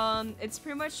 It's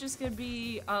pretty much just gonna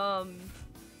be,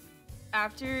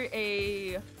 after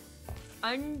a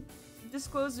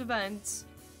undisclosed event,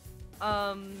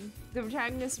 the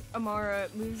protagonist, Amara,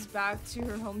 moves back to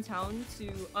her hometown to,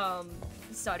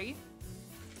 study.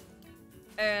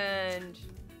 And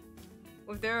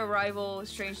with their arrival,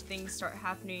 strange things start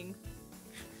happening.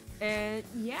 And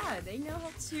yeah, they know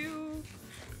how to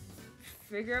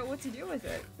figure out what to do with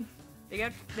it. They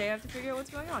have to figure out what's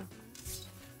going on.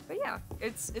 But yeah,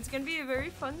 it's gonna be a very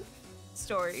fun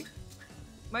story.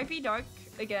 Might be dark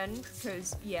again,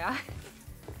 because yeah.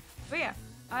 But yeah,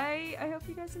 I hope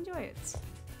you guys enjoy it.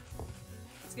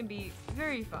 It's gonna be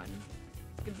very fun.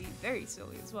 It's gonna be very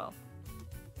silly as well.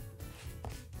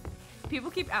 People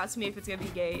keep asking me if it's gonna be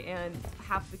gay, and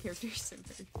half the characters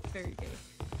are very, very gay.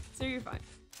 So you're fine.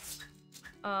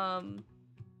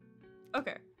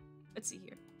 Okay. Let's see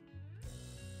here.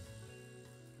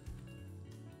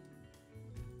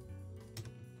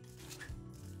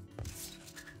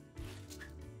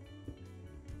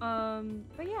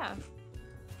 But yeah.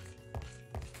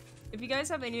 If you guys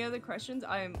have any other questions,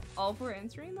 I'm all for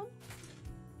answering them.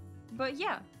 But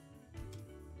yeah.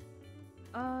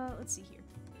 Let's see here.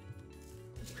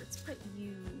 Okay, let's put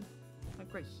you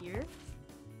like right here.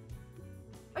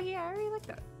 Oh yeah, I really like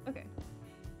that. Okay.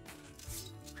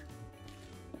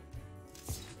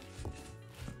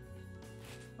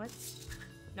 What?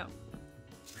 No.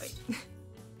 Wait. No,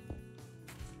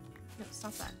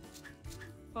 stop that.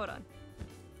 Hold on.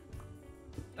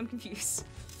 I'm confused.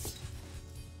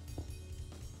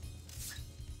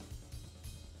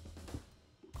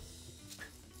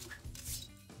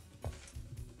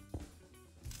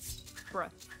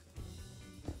 Bruh.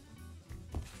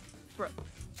 Bruh.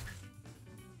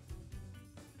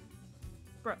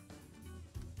 Bruh.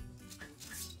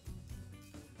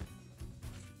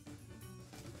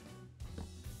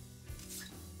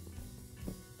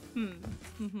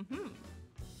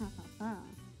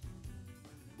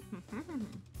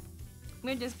 I'm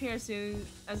gonna disappear as soon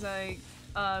as I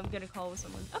get a call with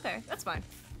someone. Okay, that's fine.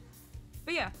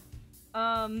 But yeah,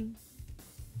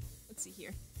 let's see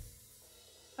here.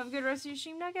 Have a good rest of your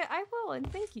stream, Nugget. I will, and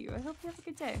thank you. I hope you have a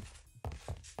good day.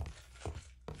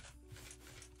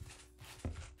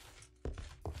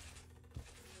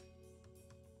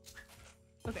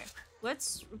 Okay,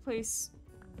 let's replace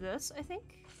this, I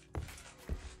think.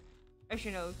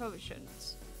 Actually, no, we probably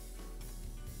shouldn't.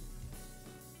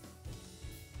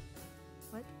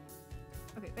 What?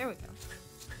 Okay, there we go.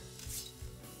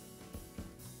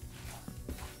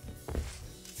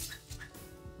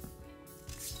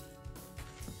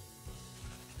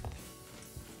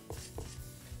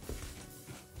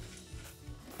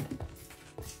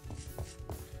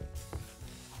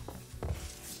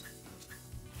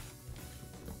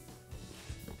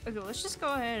 Okay, let's just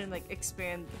go ahead and like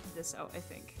expand this out, I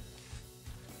think.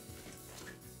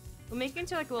 We'll make it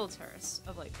into like a little terrace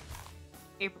of like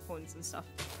apricots and stuff.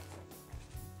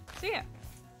 So yeah.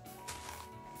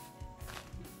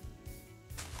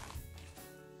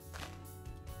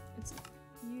 It's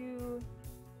you.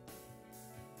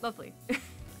 Lovely.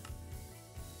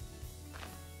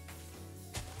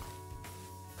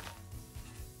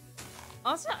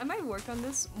 Also, I might work on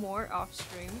this more off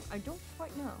stream. I don't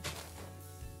quite know.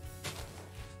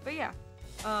 But yeah.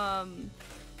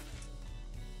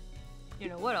 You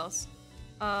know, what else?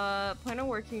 Plan on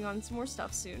working on some more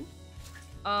stuff soon.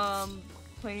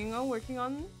 Planning on working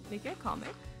on making a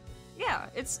comic. Yeah,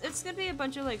 it's gonna be a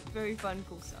bunch of like very fun,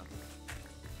 cool stuff.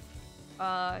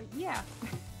 Yeah.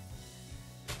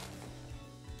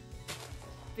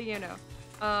 But you know,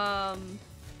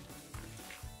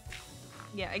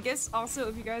 yeah, I guess also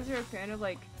if you guys are a fan of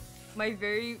like my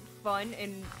very fun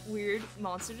and weird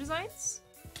monster designs,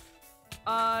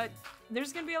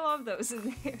 there's gonna be a lot of those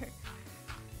in there.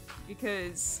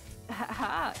 Because,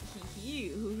 haha, hee hee,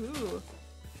 hoo hoo.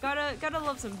 Gotta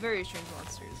love some very strange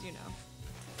monsters, you know.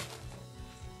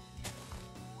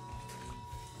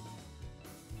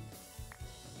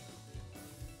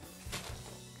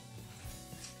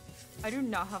 I do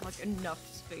not have like enough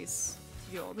space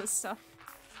to do all this stuff.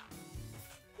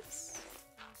 Oops.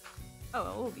 Oh,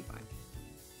 well, we'll be fine.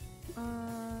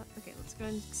 Okay, let's go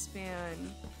and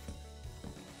expand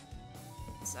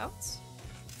this out.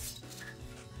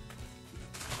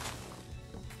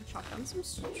 Chop down some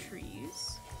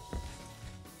trees.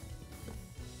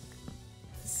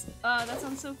 That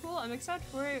sounds so cool. I'm excited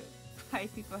for it. Hi,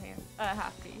 people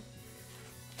happy.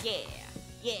 Yeah,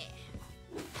 yeah.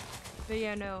 But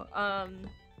yeah, no, I'm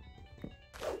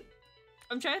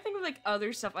trying to think of like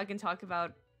other stuff I can talk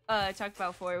about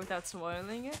for it without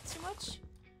spoiling it too much.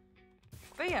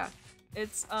 But yeah,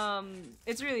 it's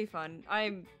really fun.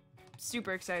 I'm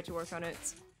super excited to work on it.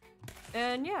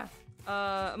 And yeah,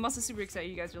 I'm also super excited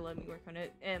you guys are letting me work on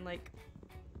it and like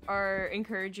are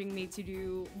encouraging me to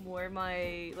do more of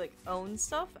my like own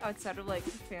stuff outside of like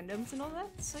fandoms and all that.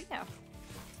 So yeah,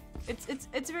 it's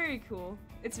very cool.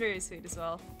 It's very sweet as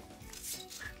well.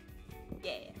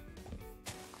 Yeah.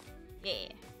 Yeah.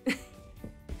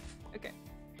 Okay.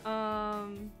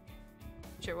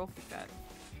 Sure, we'll fix that.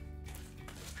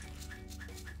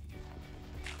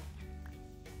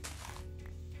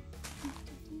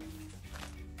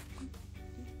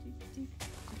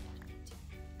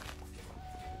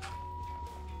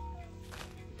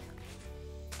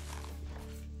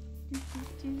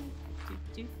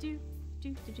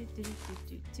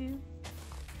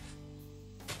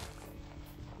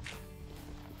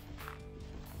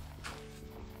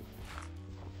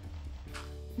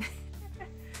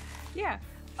 Yeah.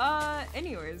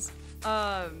 Anyways,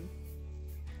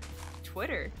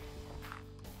 Twitter.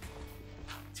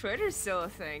 Twitter's still a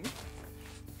thing.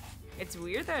 It's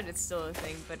weird that it's still a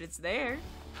thing, but it's there.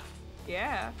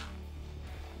 Yeah.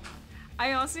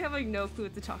 I honestly have like no clue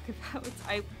what to talk about.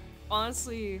 I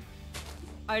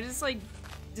just like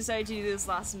decided to do this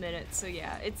last minute, so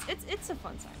yeah, it's a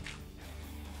fun time.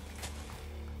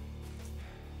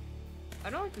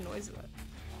 I don't like the noise of it.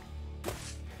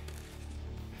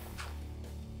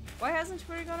 Why hasn't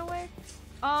Twitter gone away?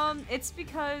 It's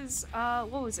because,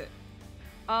 what was it?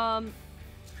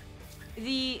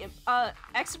 The,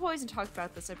 Exapoison talked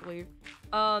about this, I believe.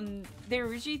 They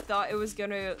originally thought it was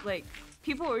gonna, like,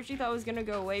 people originally thought it was gonna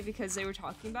go away because they were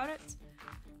talking about it.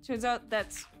 Turns out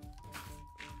that's...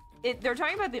 they're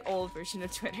talking about the old version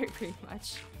of Twitter, pretty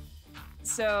much.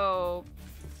 So,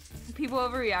 people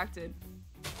overreacted.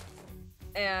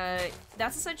 And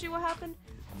that's essentially what happened.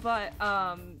 But,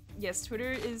 yes,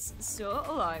 Twitter is still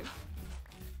alive.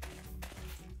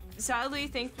 Sadly,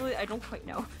 thankfully, I don't quite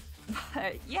know.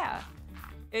 But, yeah.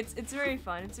 It's very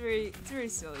fun. It's very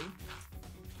silly.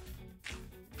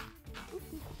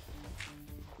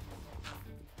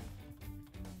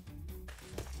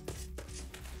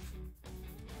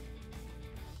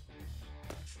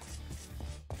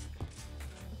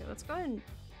 Okay, let's go ahead and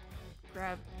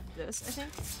grab this, I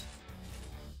think.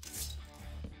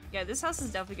 Yeah, this house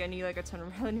is definitely gonna need like a ton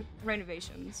of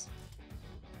renovations.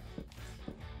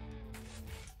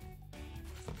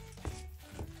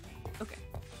 Okay.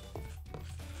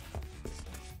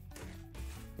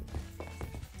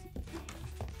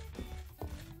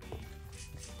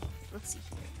 Let's see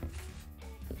here.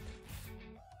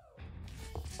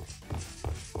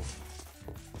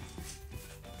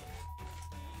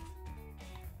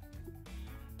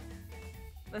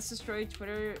 Let's destroy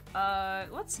Twitter.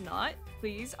 Let's not,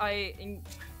 please. I you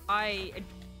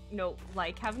know,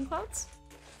 like having clouds.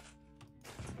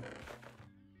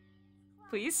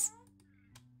 Please?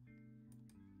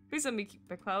 Please let me keep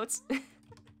my clouds.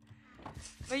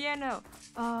 But yeah, no.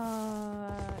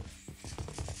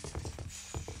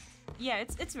 Yeah,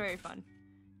 it's very fun.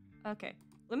 Okay,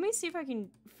 let me see if I can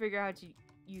figure out how to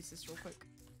use this real quick.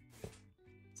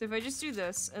 So if I just do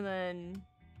this, and then...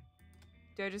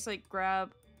 Do I just, like,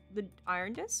 grab the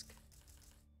iron disc?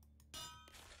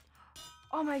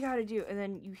 Oh my god, I do. And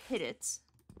then you hit it.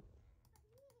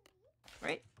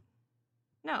 Right?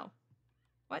 No.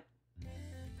 What?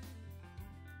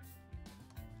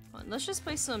 Hold on, let's just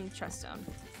place some chests down.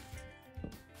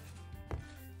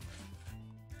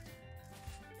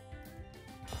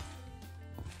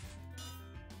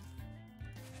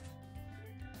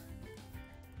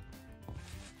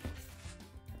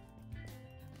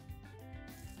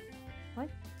 What?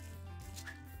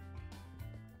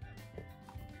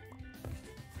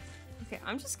 Okay,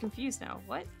 I'm just confused now.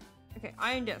 What? Okay,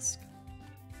 iron disc.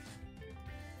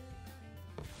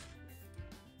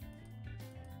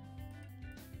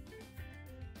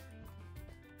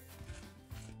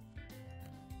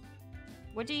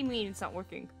 What do you mean it's not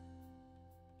working?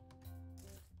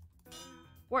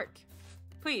 Work.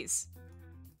 Please.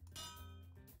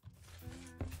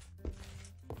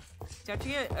 Do I have to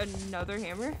get another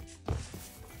hammer?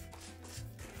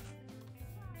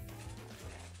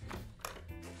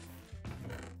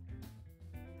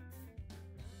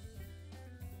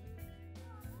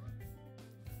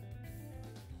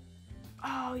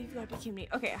 Oh, you've got to be kidding me.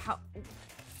 Okay, how...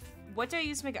 What do I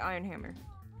use to make an iron hammer?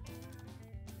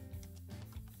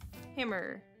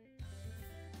 Hammer.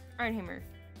 Iron hammer.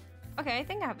 Okay, I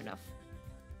think I have enough.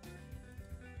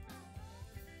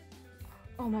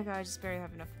 Oh my god, I just barely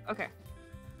have enough. Okay.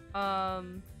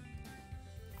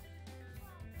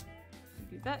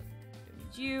 Do that. Don't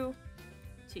need you.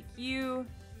 Take you.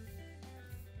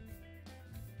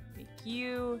 Make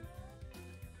you.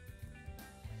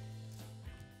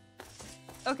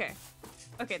 Okay.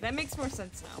 Okay, that makes more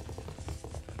sense now.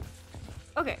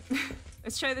 Okay.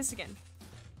 Let's try this again.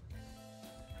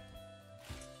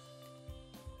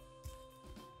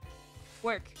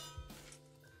 Work.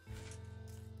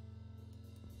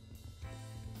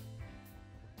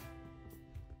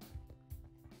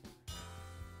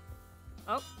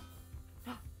 Oh.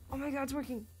 Oh my god, it's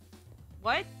working.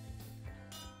 What?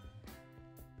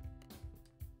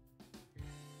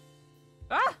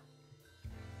 Ah!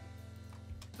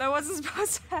 That wasn't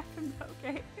supposed to happen,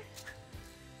 okay.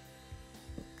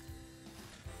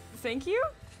 Thank you?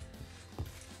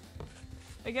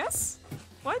 I guess?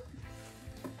 What?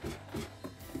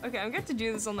 Okay, I'm gonna have to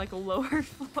do this on like a lower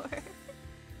floor.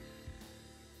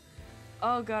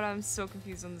 Oh god, I'm so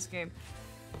confused on this game.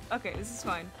 Okay, this is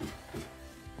fine.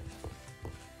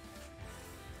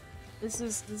 This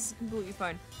is completely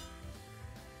fine.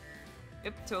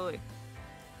 Yep, totally.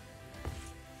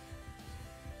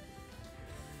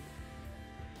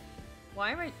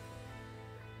 Why am I...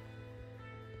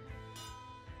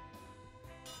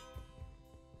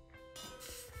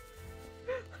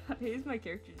 Why is my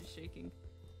character just shaking?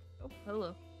 Oh,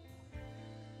 hello.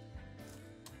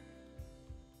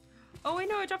 Oh wait,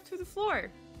 no, I dropped through the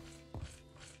floor!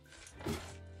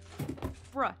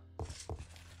 Bruh.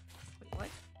 Wait, what?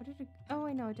 What did I... Oh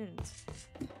wait, no, I didn't.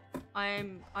 I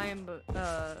am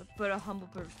but a humble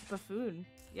buffoon.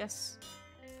 Yes.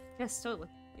 Yes, totally.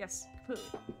 Yes,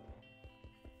 completely.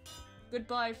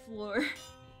 Goodbye, floor.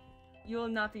 You will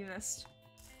not be missed.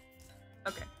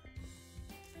 Okay.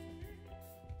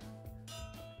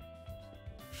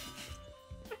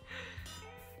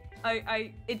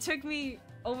 It took me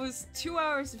almost 2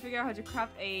 hours to figure out how to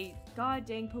craft a god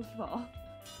dang Pokeball.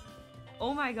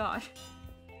 Oh my god.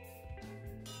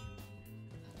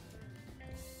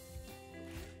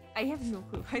 I have no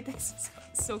clue why this is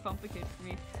so complicated for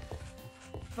me.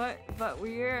 But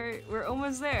we're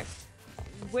almost there.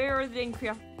 Where are the dang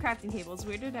crafting tables?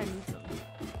 Where did I move them?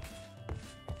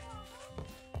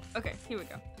 Okay, here we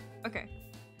go. Okay.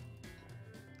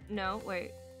 No,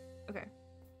 wait. Okay.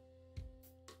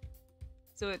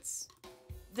 So it's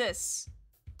this,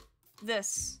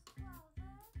 this,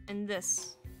 and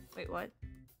this. Wait, what?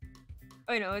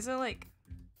 Oh no, isn't it like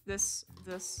this,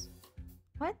 this?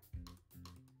 What?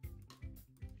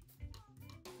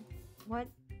 What?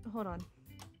 Hold on.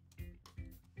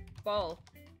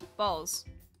 Balls.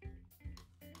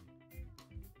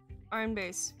 Iron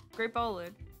base. Great ball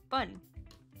lid. Button.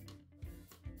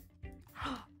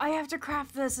 I have to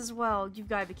craft this as well. You've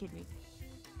gotta be kidding me.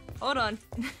 Hold on.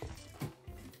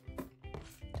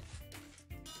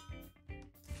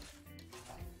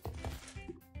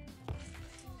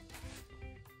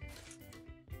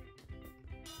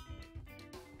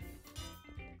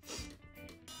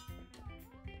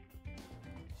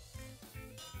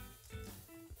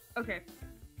 Okay.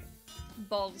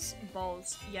 Balls.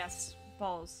 Balls. Yes.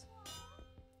 Balls.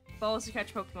 Balls to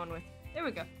catch Pokemon with. There we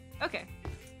go. Okay.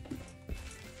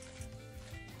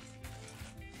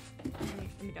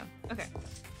 Let me down. Okay.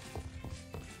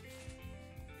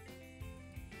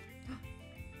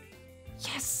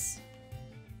 Yes!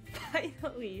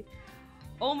 Finally!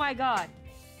 Oh my god.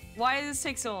 Why did this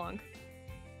take so long?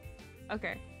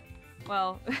 Okay.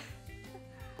 Well.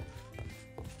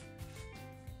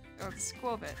 Oh, the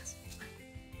squirrel bits.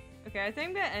 Okay, I think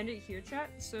I'm gonna end it here,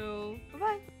 chat. So,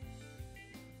 bye-bye.